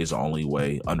think your way is the only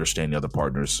way. Understand your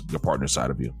partner's side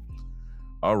of you.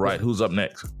 All right, who's up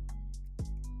next?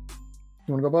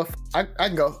 You want to go, Buff? I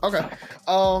can go. Okay.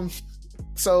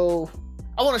 So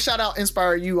I want to shout out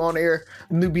Inspire You on air,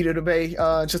 new beat of the Bay.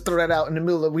 Just throw that out in the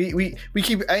middle of we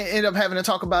I end up having to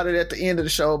talk about it at the end of the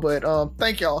show, but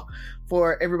thank y'all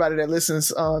for everybody that listens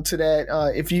to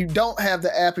that. If you don't have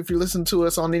the app, if you listen to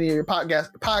us on any of your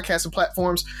podcasting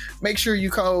platforms, make sure you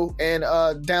go and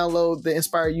download the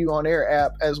Inspire You on Air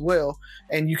app as well,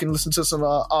 and you can listen to some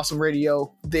awesome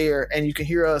radio there, and you can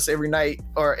hear us every night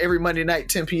or every Monday night,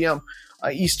 10 p.m.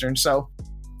 Eastern. So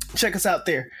check us out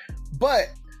there. But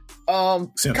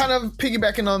kind of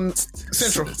piggybacking on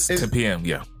Central. 10 p.m.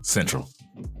 Yeah, Central.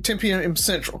 10 p.m.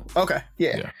 Central. Okay,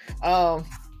 yeah.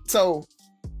 So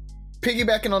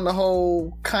piggybacking on the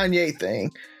whole Kanye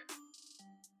thing,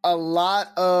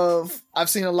 I've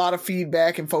seen a lot of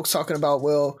feedback and folks talking about,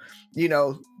 well,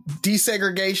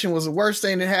 desegregation was the worst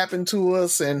thing that happened to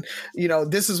us, and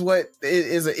this is what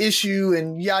is an issue,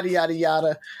 and yada yada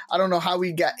yada. I don't know how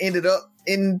we ended up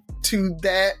into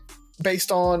that,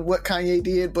 based on what Kanye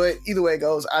did, but either way it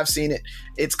goes, I've seen it.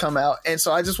 It's come out. And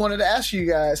so I just wanted to ask you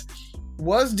guys,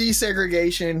 was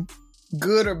desegregation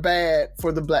good or bad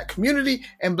for the black community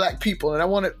and black people? And I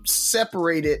want to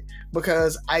separate it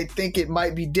because I think it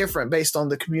might be different based on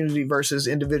the community versus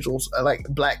individuals like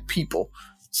black people.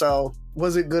 So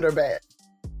was it good or bad?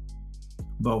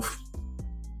 Both.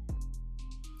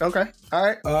 Okay. All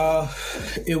right.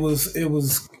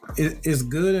 It's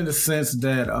good in the sense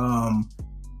that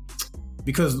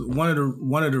because one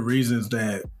of the reasons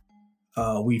that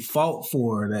we fought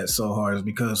for that so hard is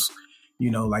because, you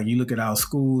know, like you look at our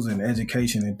schools and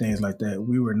education and things like that,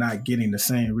 we were not getting the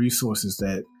same resources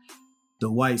that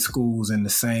the white schools in the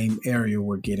same area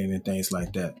were getting and things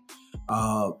like that.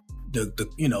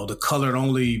 The colored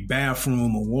only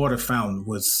bathroom or water fountain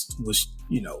was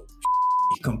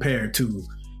compared to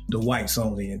the whites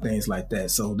only and things like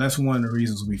that. So that's one of the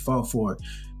reasons we fought for it.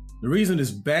 The reason it's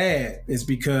bad is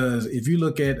because if you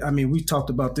look at, we talked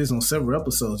about this on several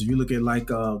episodes. If you look at like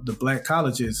the black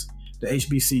colleges, the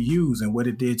HBCUs, and what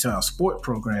it did to our sport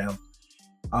program.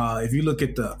 If you look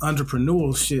at the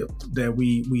entrepreneurship that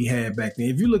we had back then,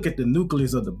 if you look at the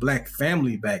nucleus of the black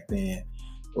family back then,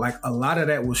 like a lot of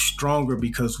that was stronger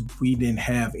because we didn't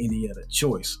have any other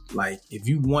choice. Like if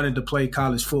you wanted to play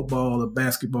college football or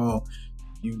basketball,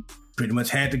 you pretty much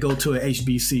had to go to an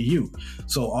HBCU.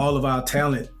 So all of our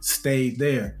talent stayed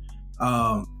there.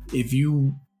 If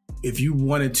you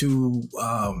wanted to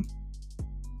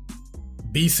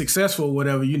be successful or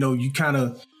whatever, you kind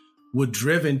of were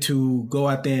driven to go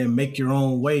out there and make your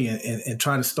own way and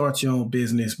try to start your own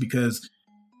business, because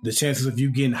the chances of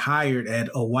you getting hired at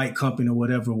a white company or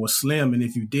whatever was slim. And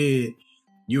if you did,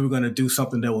 you were going to do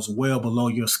something that was well below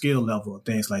your skill level and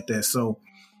things like that. So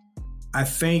I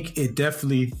think it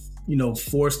definitely,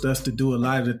 forced us to do a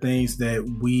lot of the things that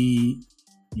we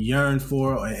yearn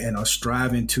for and are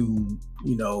striving to,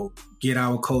 get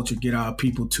our culture, get our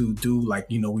people to do. Like,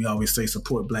 we always say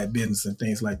support black business and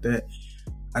things like that.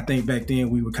 I think back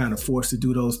then we were kind of forced to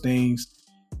do those things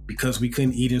because we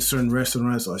couldn't eat in certain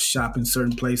restaurants or shop in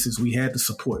certain places. We had to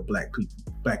support black people,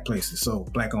 black places, so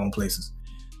black owned places.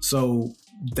 So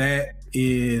that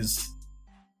is,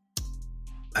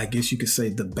 I guess you could say,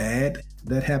 the bad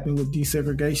that happened with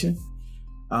desegregation.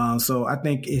 So I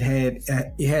think it had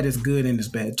its good and its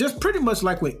bad. Just pretty much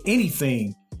like with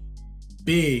anything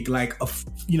big, like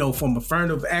from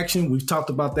affirmative action, we've talked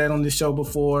about that on this show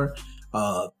before.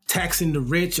 Taxing the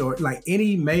rich, or like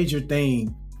any major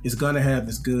thing, is going to have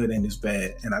its good and its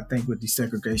bad. And I think with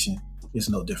desegregation, it's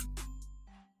no different.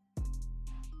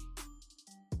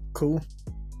 Cool.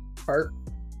 Art.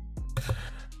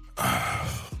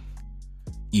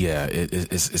 Yeah,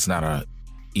 it's not a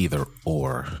either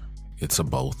or. It's a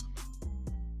both.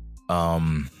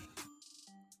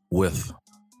 With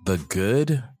the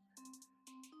good,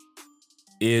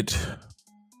 it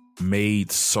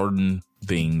made certain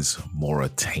things more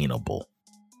attainable.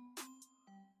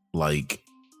 Like,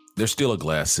 there's still a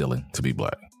glass ceiling to be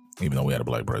black, even though we had a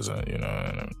black president, and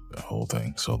the whole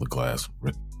thing. So the glass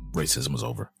racism is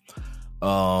over.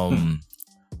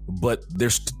 But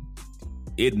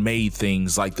it made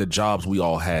things like the jobs we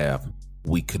all have,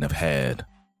 we couldn't have had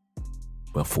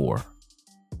before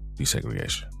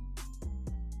desegregation.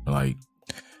 Like,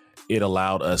 it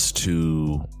allowed us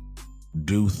to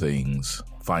do things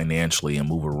financially and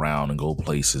move around and go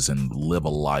places and live a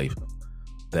life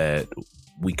that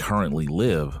we currently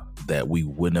live that we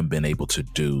wouldn't have been able to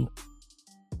do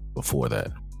before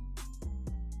that.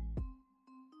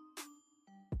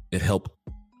 It helped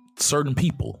certain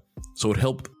people. So it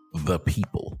helped the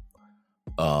people.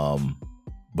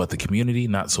 But the community,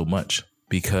 not so much,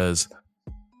 because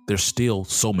there's still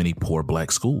so many poor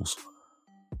black schools.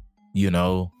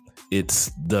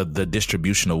 It's the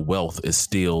distribution of wealth is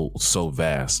still so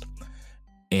vast.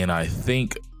 And I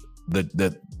think that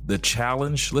the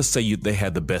challenge, let's say they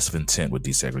had the best of intent with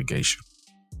desegregation.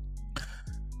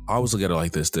 I always look at it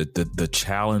like this. The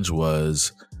challenge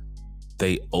was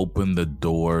they opened the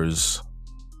doors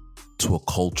to a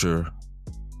culture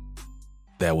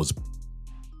that was,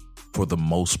 for the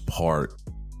most part,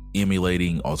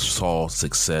 emulating or saw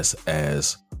success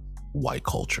as white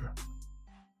culture.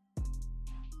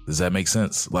 Does that make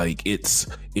sense? Like,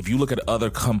 if you look at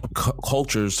other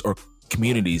cultures or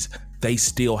communities, they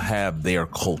still have their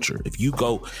culture. If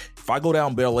I go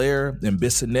down Bel Air and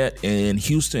Bissonnette in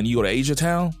Houston, you go to Asia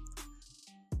Town,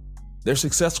 they're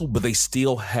successful, but they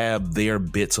still have their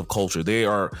bits of culture.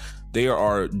 There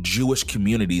are Jewish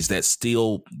communities in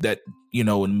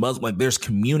Muslim, like, there's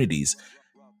communities,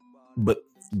 but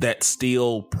that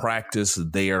still practice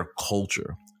their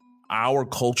culture. Our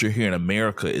culture here in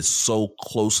America is so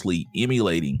closely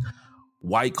emulating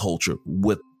white culture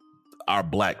with our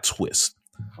black twist,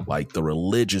 like the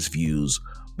religious views,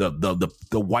 the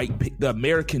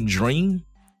American dream.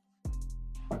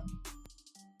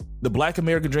 The Black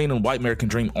American dream and white American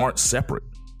dream aren't separate.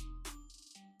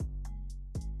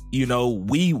 You know,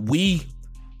 we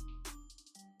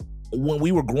when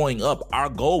we were growing up, our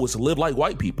goal was to live like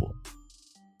white people.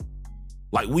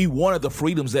 Like, we wanted the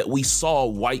freedoms that we saw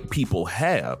white people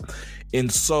have.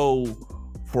 And so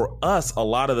for us, a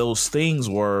lot of those things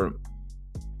were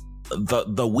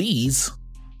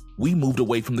we moved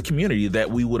away from the community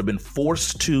that we would have been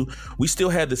forced to. We still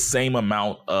had the same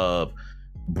amount of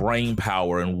brain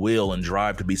power and will and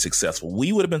drive to be successful.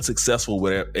 We would have been successful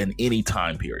with it in any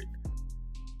time period.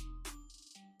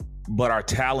 But our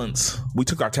talents, we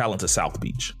took our talent to South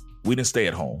Beach. We didn't stay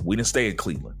at home. We didn't stay in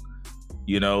Cleveland.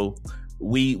 You know,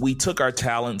 we took our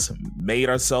talents, made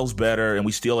ourselves better, and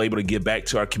we still able to give back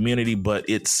to our community. But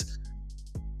it's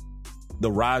the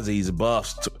Razies,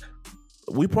 Buffs.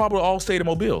 We probably all stayed in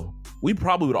Mobile. We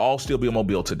probably would all still be in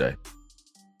Mobile today.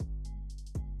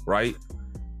 Right?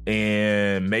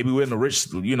 And maybe we're in the rich,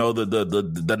 you know,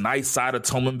 the nice side of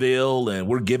Tomanville, and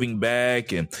we're giving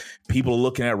back, and people are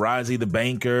looking at Razi the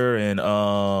banker. And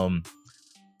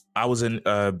I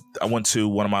went to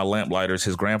one of my lamplighters.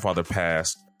 His grandfather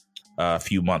passed a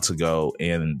few months ago,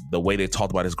 and the way they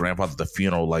talked about his grandfather at the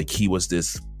funeral, like he was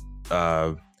this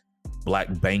black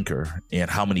banker, and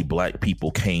how many black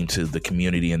people came to the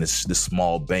community in this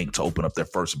small bank to open up their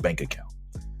first bank account.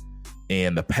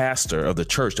 And the pastor of the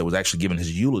church that was actually giving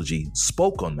his eulogy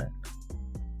spoke on that.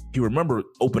 He remembered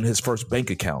opening his first bank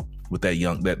account with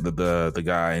the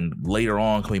guy, and later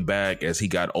on coming back as he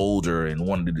got older and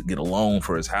wanted to get a loan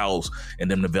for his house,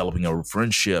 and them developing a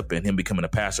friendship and him becoming a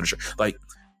pastor. Like,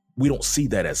 we don't see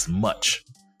that as much,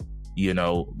 you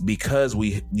know, because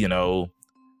we're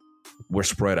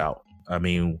spread out. I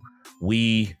mean,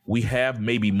 we have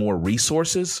maybe more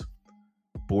resources,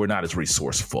 but we're not as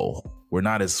resourceful. We're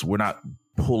not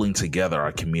pulling together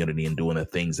our community and doing the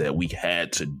things that we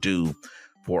had to do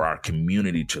for our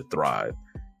community to thrive.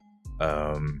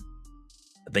 I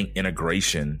think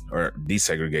integration or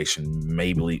desegregation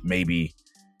maybe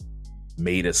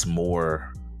made us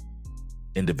more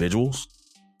individuals,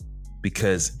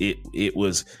 because it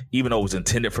was, even though it was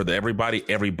intended for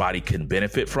everybody can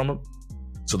benefit from it.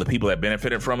 So the people that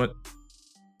benefited from it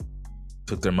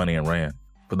took their money and ran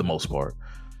for the most part.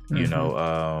 Mm-hmm. You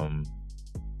know,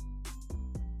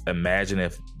 imagine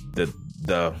if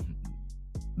the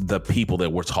people that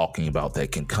we're talking about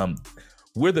that can come,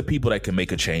 we're the people that can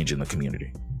make a change in the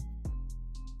community.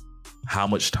 How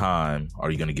much time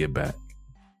are you going to give back?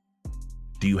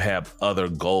 Do you have other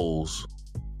goals?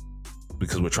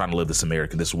 Because we're trying to live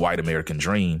this white American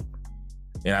dream.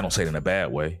 And I don't say it in a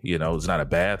bad way. You know, it's not a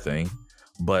bad thing,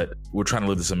 but we're trying to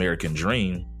live this American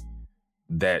dream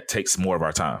that takes more of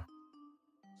our time.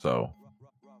 So,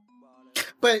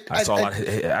 but I saw a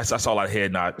lot of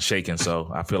head nod shaking,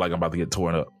 so I feel like I'm about to get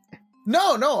torn up.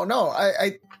 No.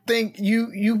 I think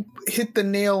you hit the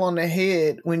nail on the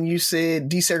head when you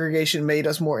said desegregation made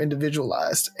us more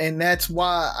individualized. And that's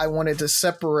why I wanted to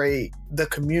separate the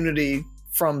community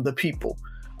from the people,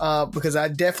 because I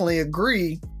definitely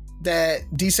agree that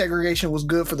desegregation was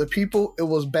good for the people. It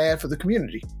was bad for the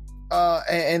community.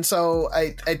 And so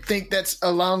I think that's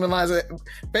along the lines of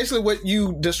basically what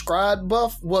you described,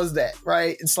 Buff, was that,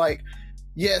 right? It's like,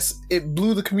 yes, it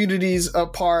blew the communities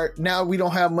apart. Now we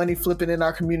don't have money flipping in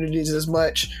our communities as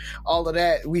much. All of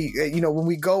that. We, when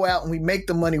we go out and we make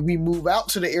the money, we move out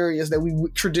to the areas that we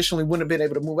traditionally wouldn't have been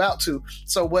able to move out to.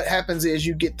 So what happens is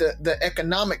you get the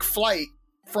economic flight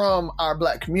from our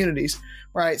black communities,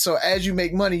 right? So as you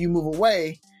make money, you move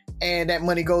away, and that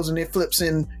money goes and it flips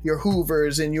in your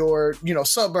Hoovers and your,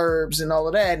 suburbs and all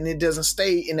of that. And it doesn't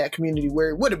stay in that community where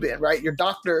it would have been, right? Your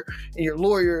doctor and your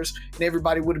lawyers and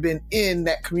everybody would have been in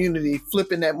that community,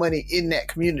 flipping that money in that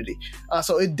community.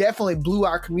 So it definitely blew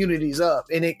our communities up,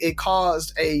 and it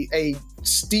caused a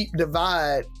steep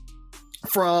divide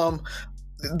from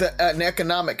an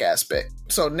economic aspect.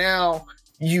 So now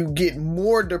you get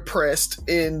more depressed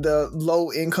in the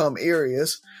low income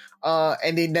areas.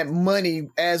 And then that money,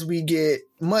 as we get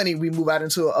money, we move out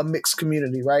into a mixed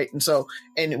community, right? And so,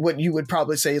 and what you would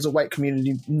probably say is a white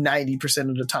community 90%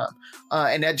 of the time.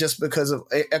 And that just because of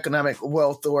economic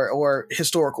wealth or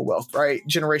historical wealth, right?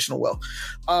 Generational wealth.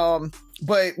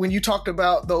 But when you talked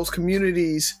about those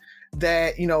communities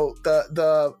that,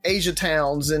 the Asia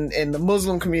towns and the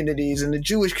Muslim communities and the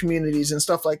Jewish communities and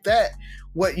stuff like that,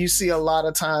 what you see a lot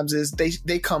of times is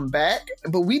they come back,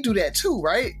 but we do that too,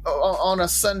 right? On a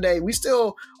Sunday, we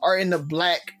still are in the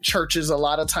black churches a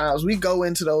lot of times. We go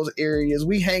into those areas,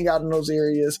 we hang out in those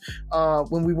areas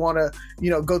when we want to,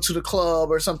 go to the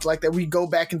club or something like that. We go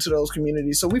back into those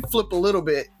communities. So we flip a little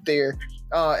bit there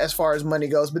as far as money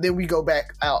goes, but then we go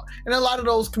back out. And a lot of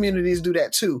those communities do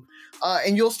that too.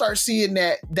 And you'll start seeing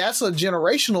that that's a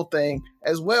generational thing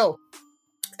as well.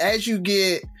 As you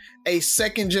get a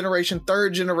second generation,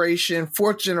 third generation,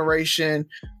 fourth generation,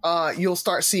 you'll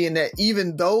start seeing that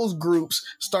even those groups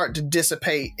start to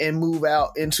dissipate and move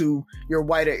out into your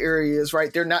wider areas,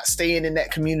 right? They're not staying in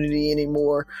that community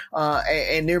anymore,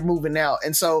 and they're moving out.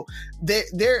 And so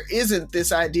there isn't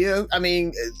this idea. I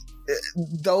mean,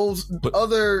 those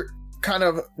other kind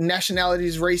of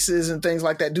nationalities, races, and things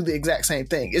like that do the exact same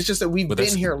thing. It's just that we've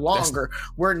been here longer.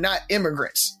 We're not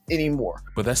immigrants anymore.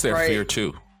 But that's their fear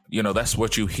too. That's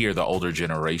what you hear, the older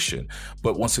generation.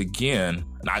 But once again,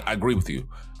 and I agree with you,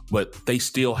 but they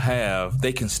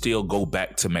can still go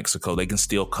back to Mexico. They can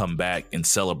still come back and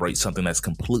celebrate something that's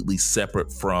completely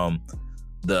separate from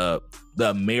the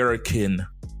American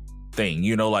thing.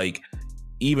 Like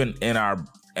even in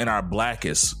our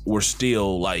blackest, we're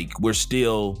still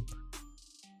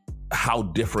how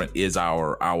different is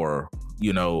our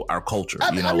culture.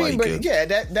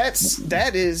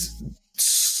 That is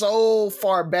so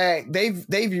far back.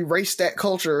 They've erased that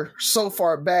culture so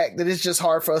far back that it's just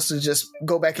hard for us to just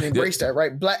go back and embrace that,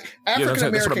 right? Black African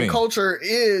American culture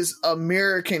is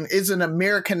an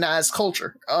Americanized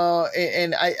culture,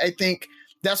 and I think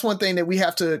that's one thing that we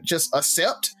have to just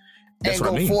accept and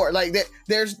go forward. Like that,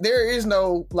 there is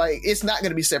no, like, it's not going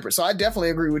to be separate. So I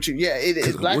definitely agree with you. Yeah, it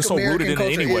is. Black American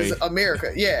culture is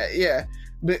America. Yeah,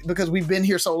 because we've been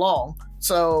here so long.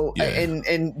 So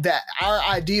and that our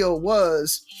ideal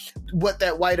was what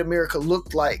that white America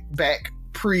looked like back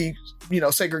pre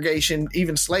segregation,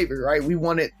 even slavery, right? We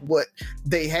wanted what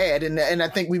they had, and I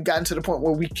think we've gotten to the point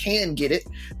where we can get it.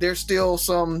 There's still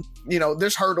some,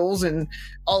 there's hurdles and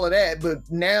all of that, but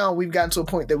now we've gotten to a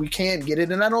point that we can get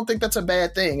it, and I don't think that's a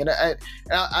bad thing. And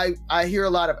I hear a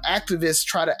lot of activists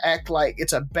try to act like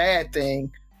it's a bad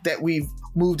thing that we've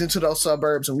moved into those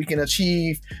suburbs and we can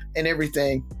achieve and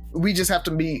everything. We just have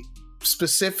to be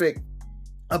specific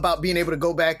about being able to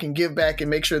go back and give back and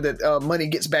make sure that money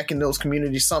gets back in those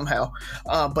communities somehow.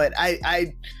 But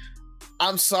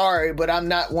I'm sorry, but I'm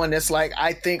not one that's like,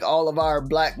 I think all of our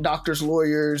black doctors,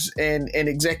 lawyers, and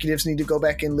executives need to go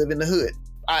back and live in the hood.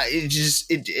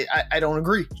 I don't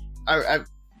agree.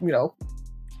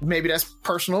 Maybe that's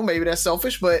personal, maybe that's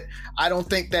selfish, but I don't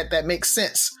think that makes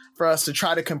sense for us to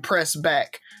try to compress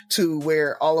back to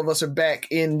where all of us are back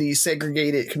in these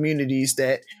segregated communities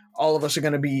that all of us are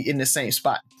going to be in the same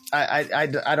spot. I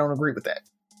don't agree with that.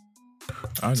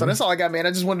 So that's all I got, man.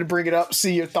 I just wanted to bring it up,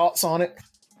 see your thoughts on it.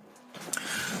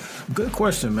 Good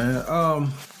question,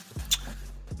 man.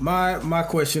 My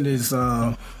question is,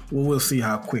 we'll see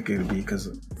how quick it'll be because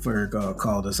Ferg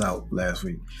called us out last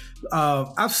week.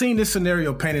 I've seen this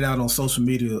scenario painted out on social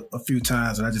media a few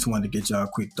times, and I just wanted to get y'all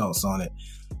quick thoughts on it.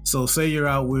 So say you're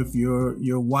out with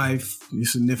your wife, your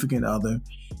significant other,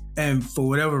 and for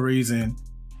whatever reason,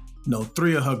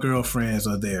 3 of her girlfriends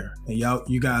are there, and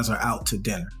you guys are out to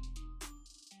dinner.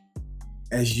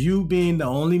 As you being the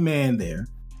only man there,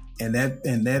 and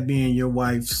that being your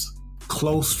wife's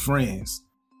close friends,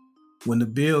 when the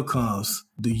bill comes,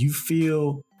 do you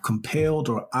feel compelled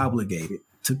or obligated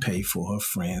to pay for her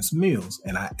friends' meals?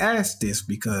 And I ask this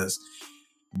because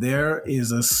there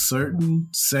is a certain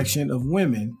section of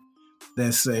women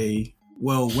that say,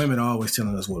 well, women are always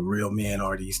telling us what real men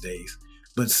are these days,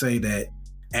 but say that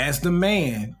as the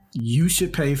man, you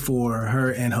should pay for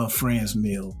her and her friends'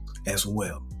 meal as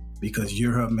well, because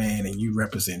you're her man and you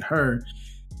represent her,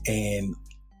 and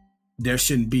there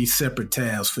shouldn't be separate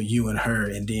tabs for you and her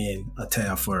and then a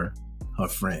tab for her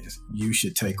friends. You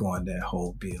should take on that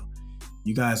whole bill.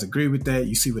 You guys agree with that?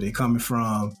 You see where they're coming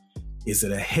from? Is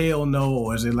it a hell no,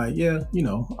 or is it like, yeah,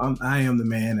 I am the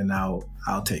man and I'll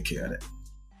take care of that?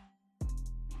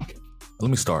 Let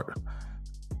me start.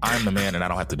 I'm the man and I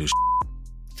don't have to do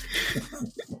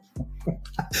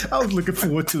I was looking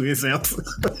forward to his answer.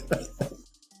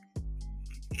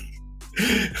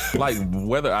 Like,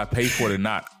 whether I pay for it or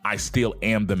not, I still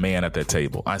am the man at that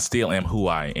table. I still am who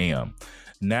I am.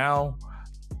 Now,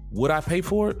 would I pay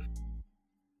for it?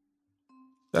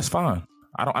 That's fine.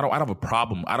 I don't have a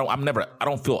problem. I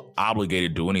don't feel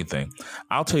obligated to do anything.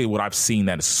 I'll tell you what I've seen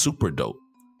that is super dope.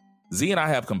 Z and I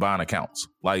have combined accounts.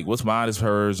 Like, what's mine is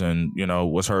hers, and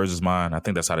what's hers is mine. I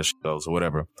think that's how this goes, or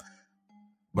whatever.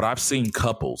 But I've seen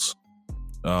couples.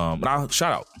 And I'll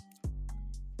shout out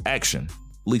Action.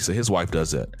 Lisa, his wife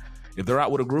does that. If they're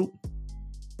out with a group,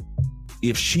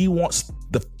 if she wants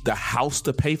the house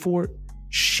to pay for it,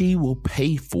 she will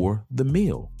pay for the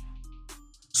meal.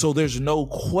 So there's no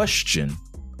question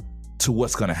to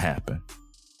what's going to happen.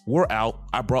 We're out.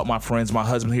 I brought my friends, my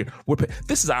husband here.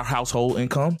 This is our household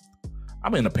income.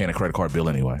 I'm in a paying a credit card bill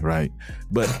anyway, right?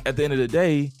 But at the end of the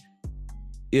day,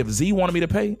 if Z wanted me to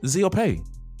pay, Z will pay.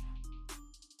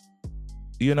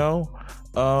 You know?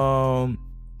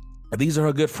 These are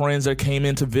her good friends that came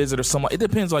in to visit or something. It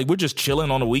depends. Like, we're just chilling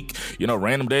on a week. You know,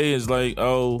 random day is like,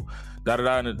 oh,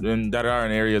 da-da-da, and da-da-da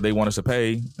in an area they want us to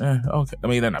pay. Okay. I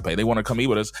mean, they're not paying. They want to come eat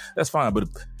with us. That's fine. But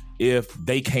if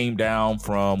they came down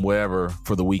from wherever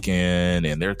for the weekend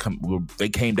and they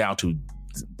came down to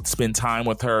spend time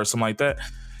with her or something like that,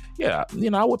 yeah, you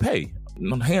know, I would pay,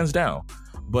 hands down.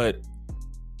 But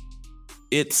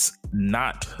it's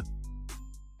not,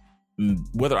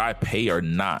 whether I pay or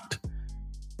not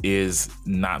is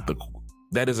not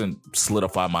that doesn't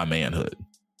solidify my manhood.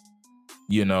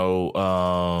 You know,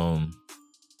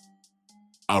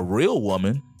 a real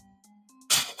woman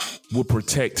would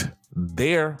protect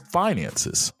their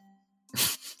finances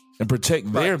and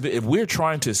protect their, if we're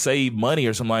trying to save money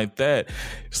or something like that,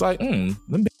 it's like, them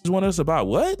bitches want us about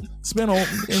what? Spend on,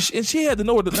 and she had the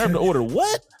nerve to order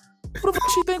what? What the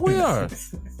fuck she think we are?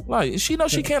 Like, she know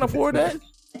she can't afford that?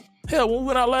 Hell, when we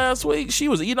went out last week, she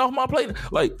was eating off my plate.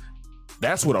 Like,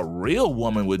 that's what a real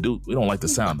woman would do. We don't like the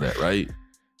sound of that, right?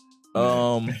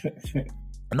 No,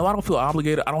 I don't feel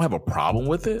obligated. I don't have a problem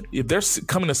with it. If they're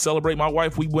coming to celebrate my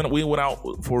wife, we went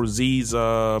out for Z's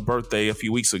birthday a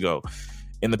few weeks ago,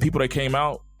 and the people that came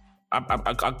out, I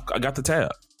got the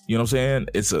tab. You know what I'm saying?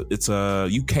 It's a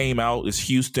you came out. It's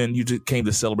Houston. You just came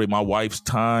to celebrate my wife's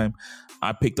time.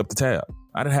 I picked up the tab.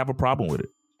 I didn't have a problem with it.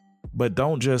 But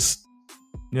don't just,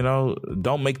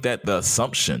 don't make that the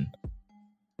assumption.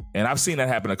 And I've seen that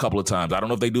happen a couple of times. I don't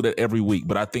know if they do that every week,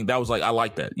 but I think that was like, I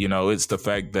like that. It's the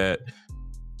fact that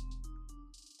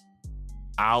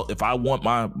if I want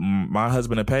my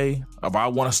husband to pay, if I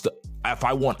want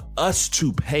us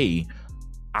to pay,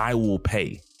 I will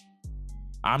pay.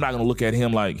 I'm not going to look at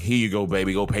him like, here you go,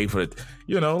 baby, go pay for it.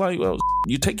 Well,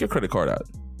 you take your credit card out.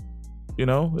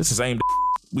 It's the same.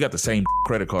 We got the same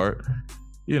credit card,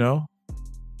 Yeah. You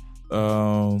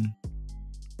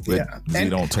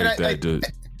don't take that to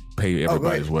pay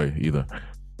everybody's way either.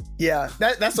 Yeah,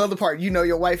 that's the other part.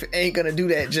 Your wife ain't gonna do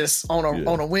that just on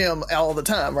a whim all the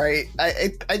time, right?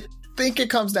 I think it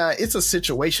comes down. It's a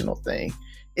situational thing.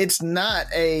 It's not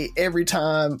a every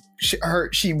time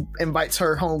she invites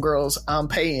her homegirls, I'm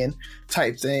paying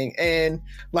type thing. And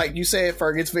like you said,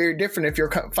 Ferg, it's very different if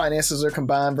your finances are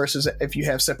combined versus if you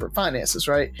have separate finances,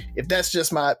 right? If that's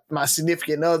just my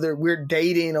significant other, we're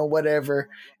dating or whatever,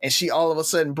 and she all of a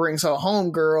sudden brings her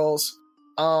homegirls,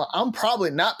 I'm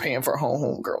probably not paying for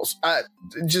homegirls.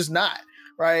 Just not.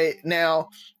 Right now,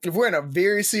 if we're in a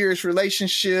very serious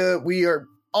relationship, we are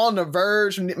on the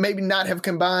verge, maybe not have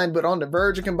combined, but on the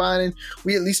verge of combining,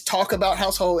 we at least talk about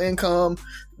household income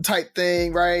type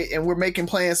thing, right? And we're making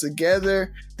plans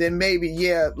together, then maybe,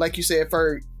 yeah, like you said,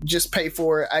 Ferg, just pay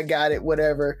for it. I got it,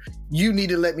 whatever. You need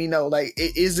to let me know, like,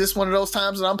 is this one of those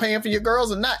times that I'm paying for your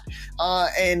girls or not?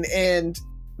 And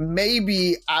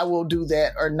maybe I will do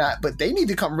that or not, but they need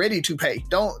to come ready to pay.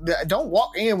 Don't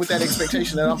walk in with that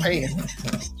expectation that I'm paying.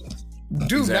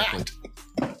 Do not.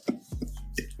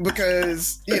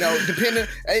 Because,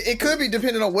 it could be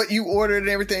depending on what you ordered and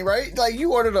everything, right? Like,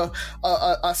 you ordered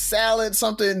a salad,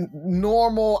 something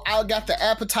normal. I got the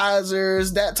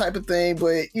appetizers, that type of thing.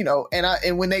 But,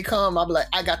 and when they come, I'll be like,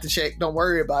 I got the check. Don't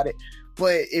worry about it.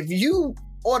 But if you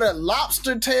order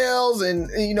lobster tails and,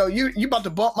 you about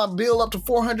to bump my bill up to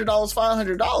 $400,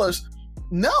 $500,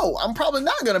 no, I'm probably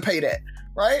not going to pay that.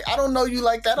 Right? I don't know you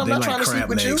like that. I'm not trying to sleep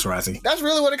with you. Rossi. That's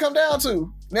really what it comes down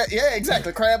to. Yeah,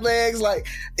 exactly. Crab legs. Like,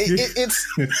 it's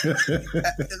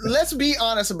let's be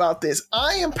honest about this.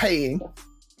 I am paying,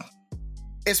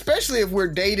 especially if we're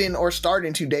dating or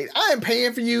starting to date, I am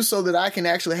paying for you so that I can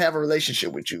actually have a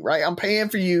relationship with you, right? I'm paying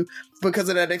for you because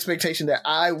of that expectation that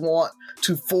I want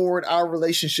to forward our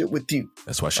relationship with you.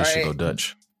 That's why she should go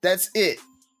Dutch. That's it.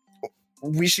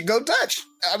 We should go Dutch.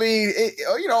 I mean,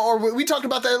 or we talked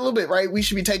about that a little bit, right? We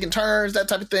should be taking turns, that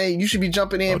type of thing. You should be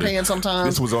jumping in, paying sometimes.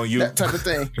 This was on you. That type of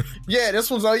thing. Yeah,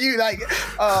 this one's on you. Like,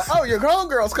 your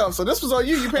homegirls come, so this was on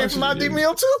you. You paying for my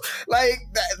meal too? Like,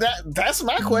 that's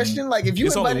my question. Like, if you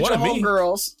invited your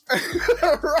homegirls,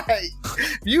 right?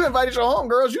 If you invited your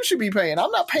homegirls, you should be paying.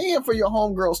 I'm not paying for your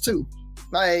homegirls too.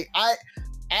 Like,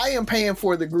 I am paying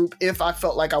for the group if I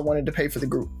felt like I wanted to pay for the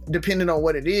group, depending on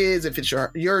what it is. If it's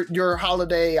your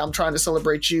holiday, I'm trying to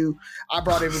celebrate you. I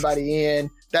brought everybody in.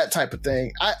 that type of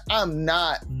thing. I'm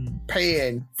not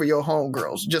paying for your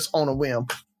homegirls just on a whim.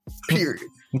 Period.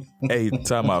 Hey,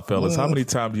 time out, fellas. How many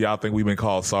times do y'all think we've been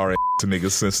called sorry to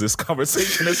niggas since this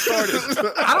conversation has started?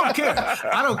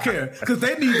 I don't care because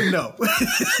they need to know.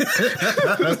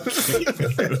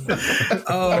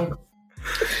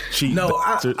 No,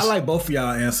 I like both of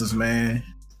y'all answers, man.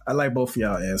 I like both of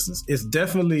y'all answers. It's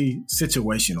definitely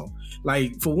situational.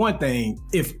 Like, for one thing,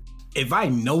 if I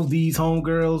know these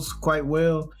homegirls quite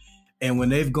well, and when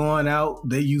they've gone out,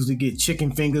 they usually get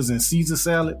chicken fingers and Caesar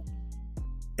salad.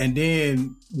 And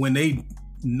then when they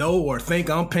know or think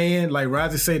I'm paying, like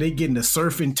Roger say, they getting the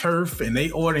surf and turf and they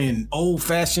ordering old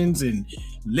fashions and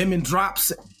lemon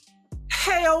drops.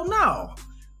 Hell no.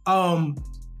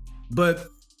 But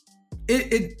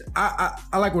I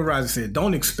like what Roger said.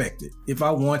 Don't expect it. If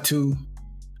I want to,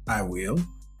 I will.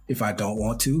 If I don't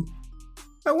want to,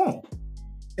 I won't.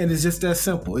 And it's just that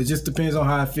simple. It just depends on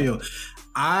how I feel.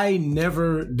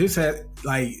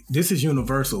 This is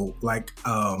universal. Like,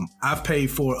 I've paid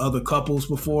for other couples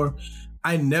before.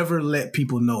 I never let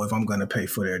people know if I'm going to pay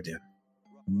for their dinner.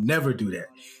 Never do that.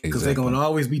 Because they're going to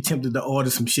always be tempted to order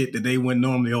some shit that they wouldn't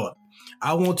normally order.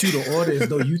 I want you to order as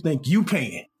though you think you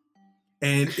paying.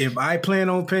 And if I plan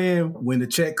on paying, when the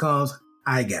check comes,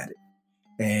 I got it.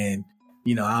 And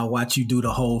I'll watch you do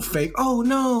the whole fake, oh,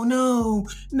 no,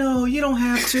 you don't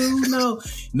have to. No.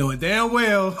 Knowing damn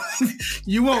well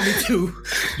you want me to,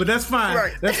 but that's fine.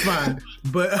 Right. That's fine.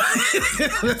 But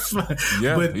that's fine.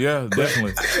 Yeah,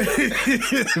 definitely.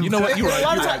 You know what? You're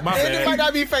right. My bad. It might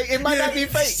not be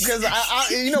fake. Because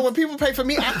when people pay for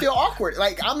me, I feel awkward.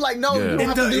 Like, I'm like, no, you don't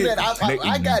have to do that.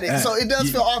 I got it. So it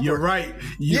does feel awkward. You're right.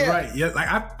 Right. Yeah. Like,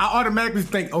 I automatically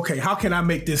think, okay, how can I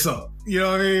make this up? You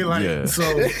know what I mean? Like, so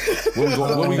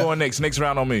where we going next? Next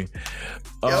round on me.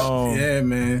 Yeah,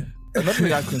 man. Another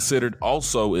thing I considered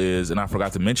also is, and I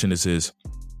forgot to mention this, is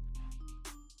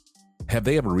have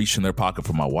they ever reached in their pocket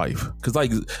for my wife? Because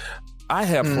like I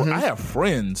have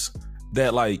friends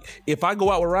that, like, if I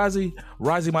go out with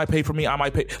Rozzy might pay for me. I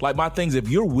might pay. Like, my things, if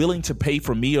you're willing to pay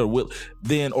for me or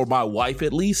my wife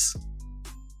at least,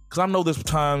 because I know there's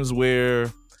times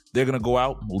where they're gonna go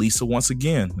out. Lisa, once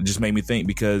again, it just made me think,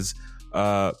 because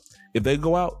if they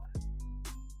go out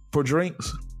for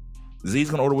drinks, Z's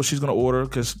gonna order what she's gonna order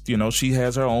because she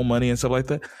has her own money and stuff like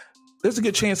that. There's a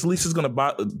good chance Lisa's gonna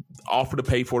offer to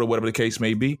pay for it or whatever the case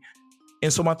may be.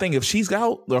 And so my thing, if she's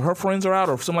out or her friends are out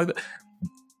or something like that,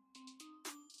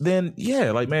 then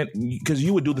yeah, like, man, because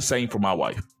you would do the same for my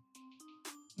wife.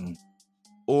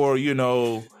 Or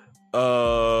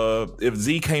if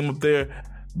Z came up there,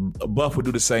 Buff would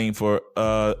do the same for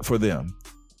them.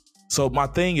 So my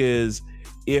thing is,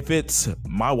 if it's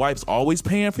my wife's always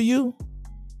paying for you,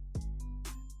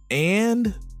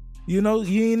 and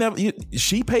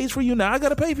she pays for you, now I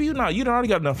gotta pay for you. Now you already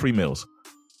got enough free meals.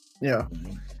 Yeah.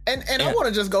 And I want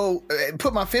to just go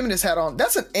put my feminist hat on.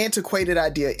 That's an antiquated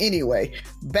idea anyway.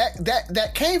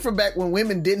 That came from back when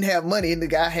women didn't have money and the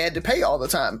guy had to pay all the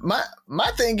time.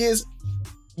 My thing is,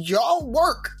 y'all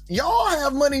work, y'all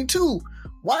have money too.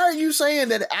 Why are you saying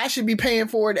that I should be paying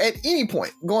for it at any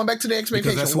point? Going back to the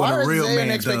expectation. Because that's what a real man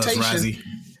does, Rozzy.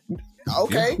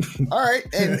 Okay, all right,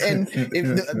 and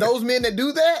if those men that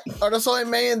do that are the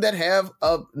same men that have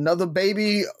another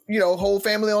baby, whole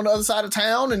family on the other side of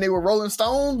town, and they were Rolling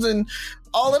Stones and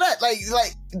all of that. Like,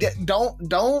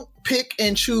 don't pick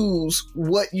and choose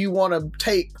what you want to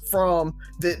take from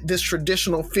this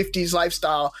traditional 50s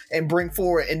lifestyle and bring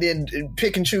forward, and then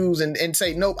pick and choose and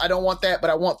say, nope, I don't want that, but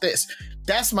I want this.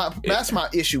 That's my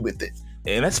issue with it.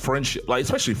 And that's friendship, like,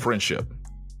 especially friendship.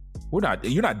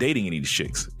 You're not dating any of these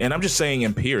chicks. And I'm just saying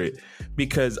in period,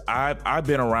 because I've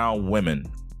been around women,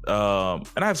 and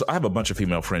I have a bunch of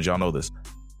female friends, y'all know this,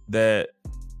 that,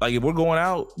 like, if we're going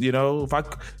out, if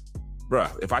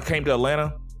I came to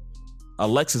Atlanta,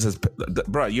 Alexis has,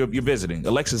 you're visiting.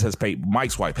 Alexis has paid,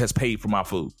 Mike's wife has paid for my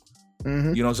food.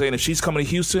 Mm-hmm. You know what I'm saying? If she's coming to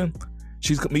Houston,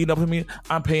 she's meeting up with me,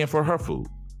 I'm paying for her food.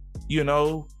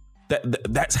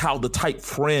 That's how the type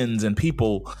friends and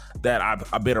people that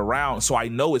I've been around. So I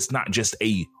know it's not just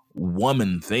a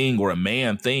woman thing or a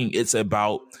man thing. It's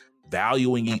about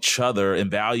valuing each other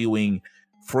and valuing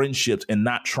friendships and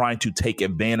not trying to take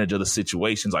advantage of the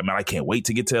situations. Like, man, I can't wait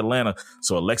to get to Atlanta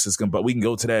so Alexis we can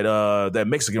go to that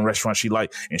Mexican restaurant she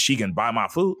like and she can buy my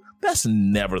food. That's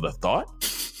never the thought.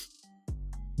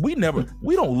 We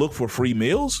don't look for free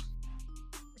meals.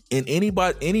 And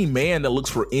any man that looks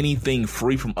for anything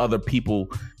free from other people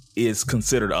is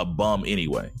considered a bum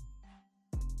anyway.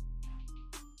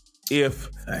 If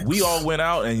we all went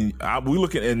out and we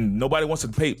looking and nobody wants to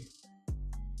pay,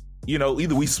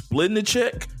 either we splitting the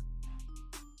check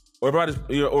or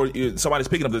somebody's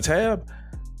picking up the tab,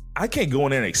 I can't go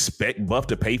in there and expect Buff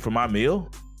to pay for my meal.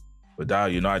 But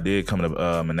dog, I did come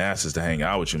to Manassas to hang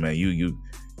out with you, man.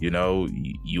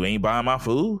 You ain't buying my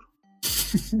food.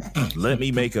 Let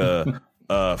me make a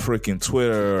freaking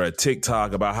Twitter or a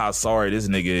TikTok about how sorry this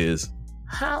nigga is.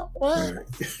 How? What?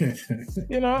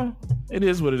 It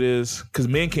is what it is. Because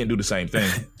men can't do the same thing.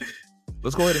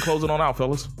 Let's go ahead and close it on out,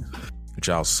 fellas. But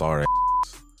y'all sorry.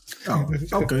 Oh,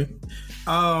 okay.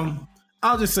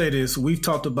 I'll just say this. We've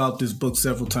talked about this book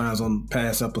several times on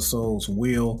past episodes.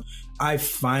 I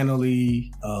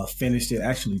finally finished it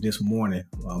actually this morning.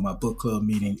 My book club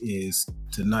meeting is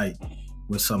tonight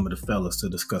with some of the fellas to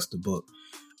discuss the book.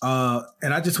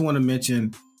 And I just want to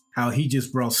mention how he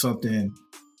just brought something,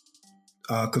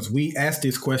 because we asked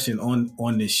this question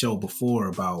on this show before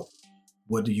about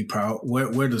where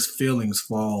does feelings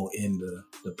fall in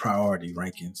the priority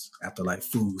rankings after like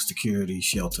food, security,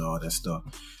 shelter, all that stuff.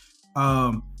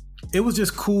 It was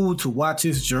just cool to watch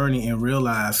his journey and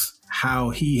realize how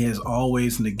he has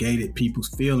always negated people's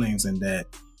feelings, and that,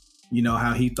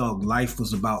 how he thought life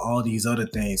was about all these other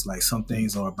things, like some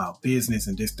things are about business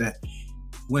and this, that.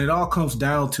 When it all comes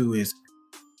down to is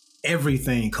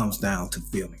everything comes down to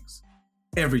feelings.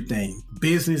 Everything.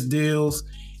 Business deals,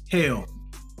 hell,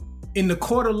 in the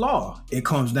court of law, it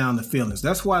comes down to feelings.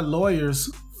 That's why lawyers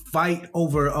fight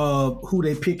over who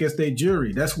they pick as their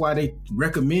jury. That's why they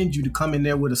recommend you to come in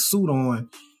there with a suit on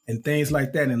and things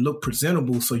like that and look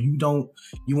presentable, so you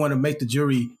want to make the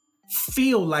jury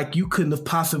feel like you couldn't have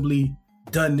possibly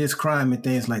done this crime and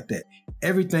things like that.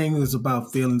 Everything is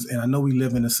about feelings, and I know we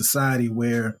live in a society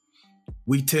where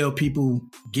we tell people,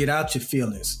 get out your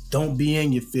feelings. Don't be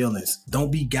in your feelings.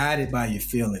 Don't be guided by your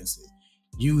feelings.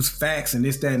 Use facts and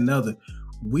this, that, and other.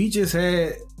 We just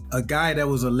had a guy that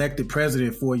was elected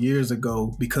president 4 years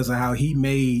ago because of how he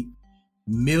made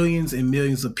millions and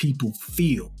millions of people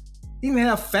feel. He didn't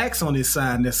have facts on his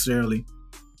side necessarily,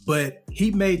 but he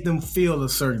made them feel a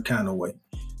certain kind of way.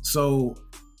 So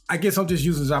I guess I'm just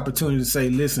using this opportunity to say,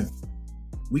 listen,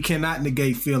 we cannot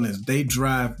negate feelings. They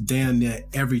drive damn near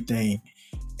everything.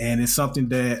 And it's something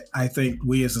that I think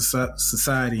we as a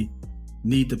society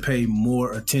need to pay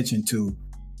more attention to,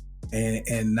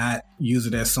 and not use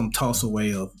it as some toss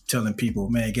away of telling people,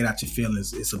 man, get out your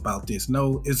feelings. It's about this.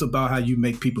 No, it's about how you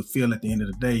make people feel at the end of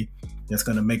the day. That's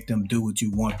going to make them do what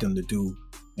you want them to do,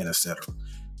 and etc.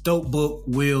 Dope book.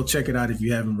 Will, check it out if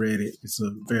you haven't read it. It's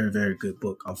a very, very good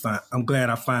book. I'm glad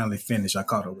I finally finished. I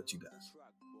caught up with you guys.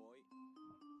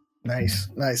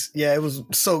 Nice. Yeah, it was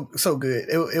so good.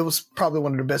 It was probably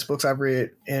one of the best books I've read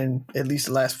in at least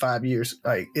the last 5 years.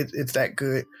 Like it's that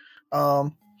good.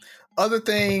 Other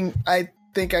thing I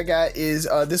think I got is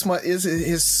this month is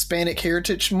Hispanic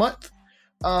Heritage Month.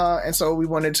 And so we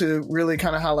wanted to really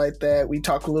kind of highlight that. We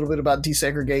talked a little bit about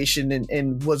desegregation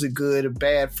and was it good or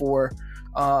bad for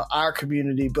our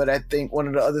community. But I think one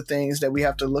of the other things that we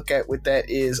have to look at with that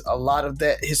is a lot of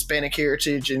that Hispanic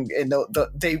heritage and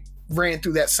they ran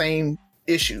through that same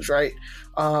issues, right?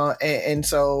 And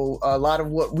so a lot of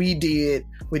what we did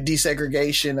with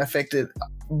desegregation affected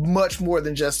much more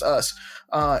than just us.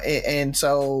 And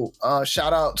so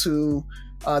shout out to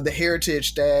the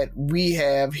heritage that we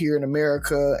have here in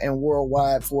America and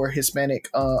worldwide for Hispanic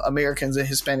Americans and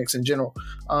Hispanics in general.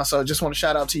 So just want to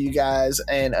shout out to you guys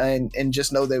and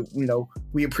just know that,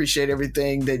 we appreciate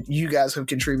everything that you guys have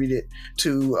contributed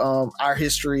to our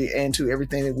history and to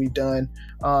everything that we've done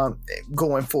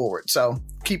going forward. So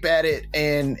keep at it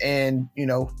and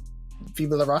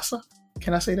Viva la Raza.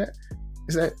 Can I say that?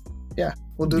 Is that? Yeah,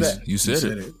 we'll do that. You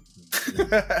said it.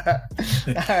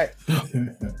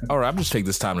 All right. I'm just taking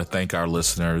this time to thank our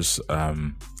listeners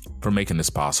for making this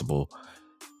possible.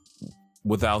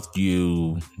 Without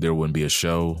you, there wouldn't be a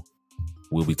show.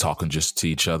 We'll be talking just to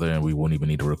each other and we wouldn't even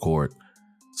need to record.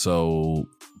 So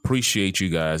appreciate you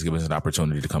guys giving us an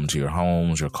opportunity to come to your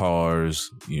homes, your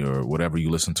cars, your whatever you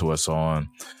listen to us on.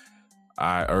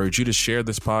 I urge you to share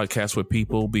this podcast with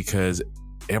people, because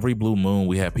every blue moon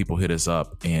we have people hit us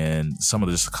up, and some of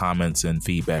the comments and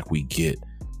feedback we get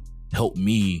help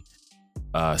me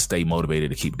stay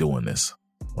motivated to keep doing this,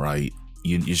 right?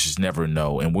 You just never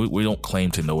know. And we don't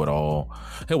claim to know it all.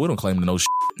 Hell, we don't claim to know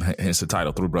shit. Hence the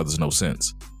title, Three Brothers No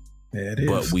Sense. Yeah, it is.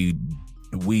 But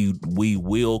we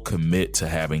will commit to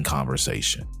having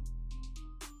conversation,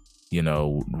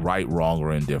 right, wrong,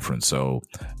 or indifferent. So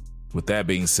with that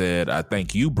being said, I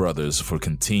thank you, brothers, for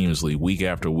continuously, week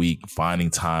after week, finding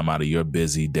time out of your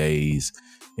busy days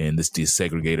in this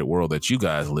desegregated world that you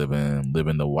guys live in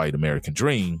the white American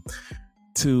dream,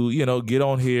 to, get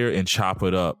on here and chop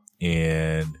it up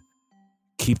and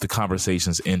keep the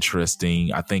conversations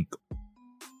interesting. I think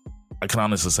I can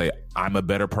honestly say I'm a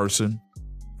better person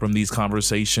from these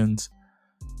conversations.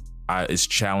 It's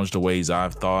challenged the ways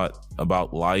I've thought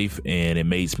about life, and it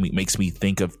makes me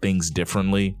think of things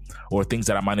differently, or things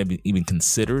that I might have even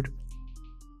considered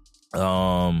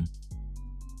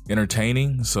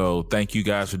entertaining. So thank you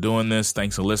guys for doing this.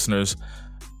 Thanks to listeners.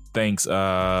 Thanks.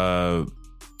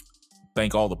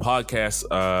 Thank all the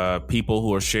podcast people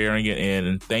who are sharing it,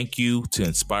 and thank you to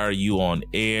Inspire You on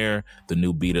Air, the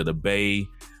new Beat of the Bay.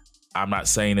 I'm not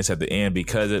saying this at the end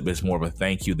because but it's more of a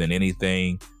thank you than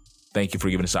anything. Thank you for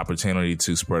giving this opportunity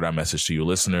to spread our message to your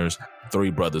listeners. 3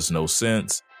 Brothers No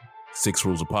Sense, 6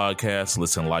 Rules of Podcast.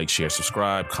 Listen, like, share,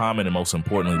 subscribe, comment, and most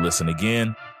importantly, listen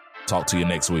again. Talk to you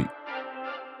next week.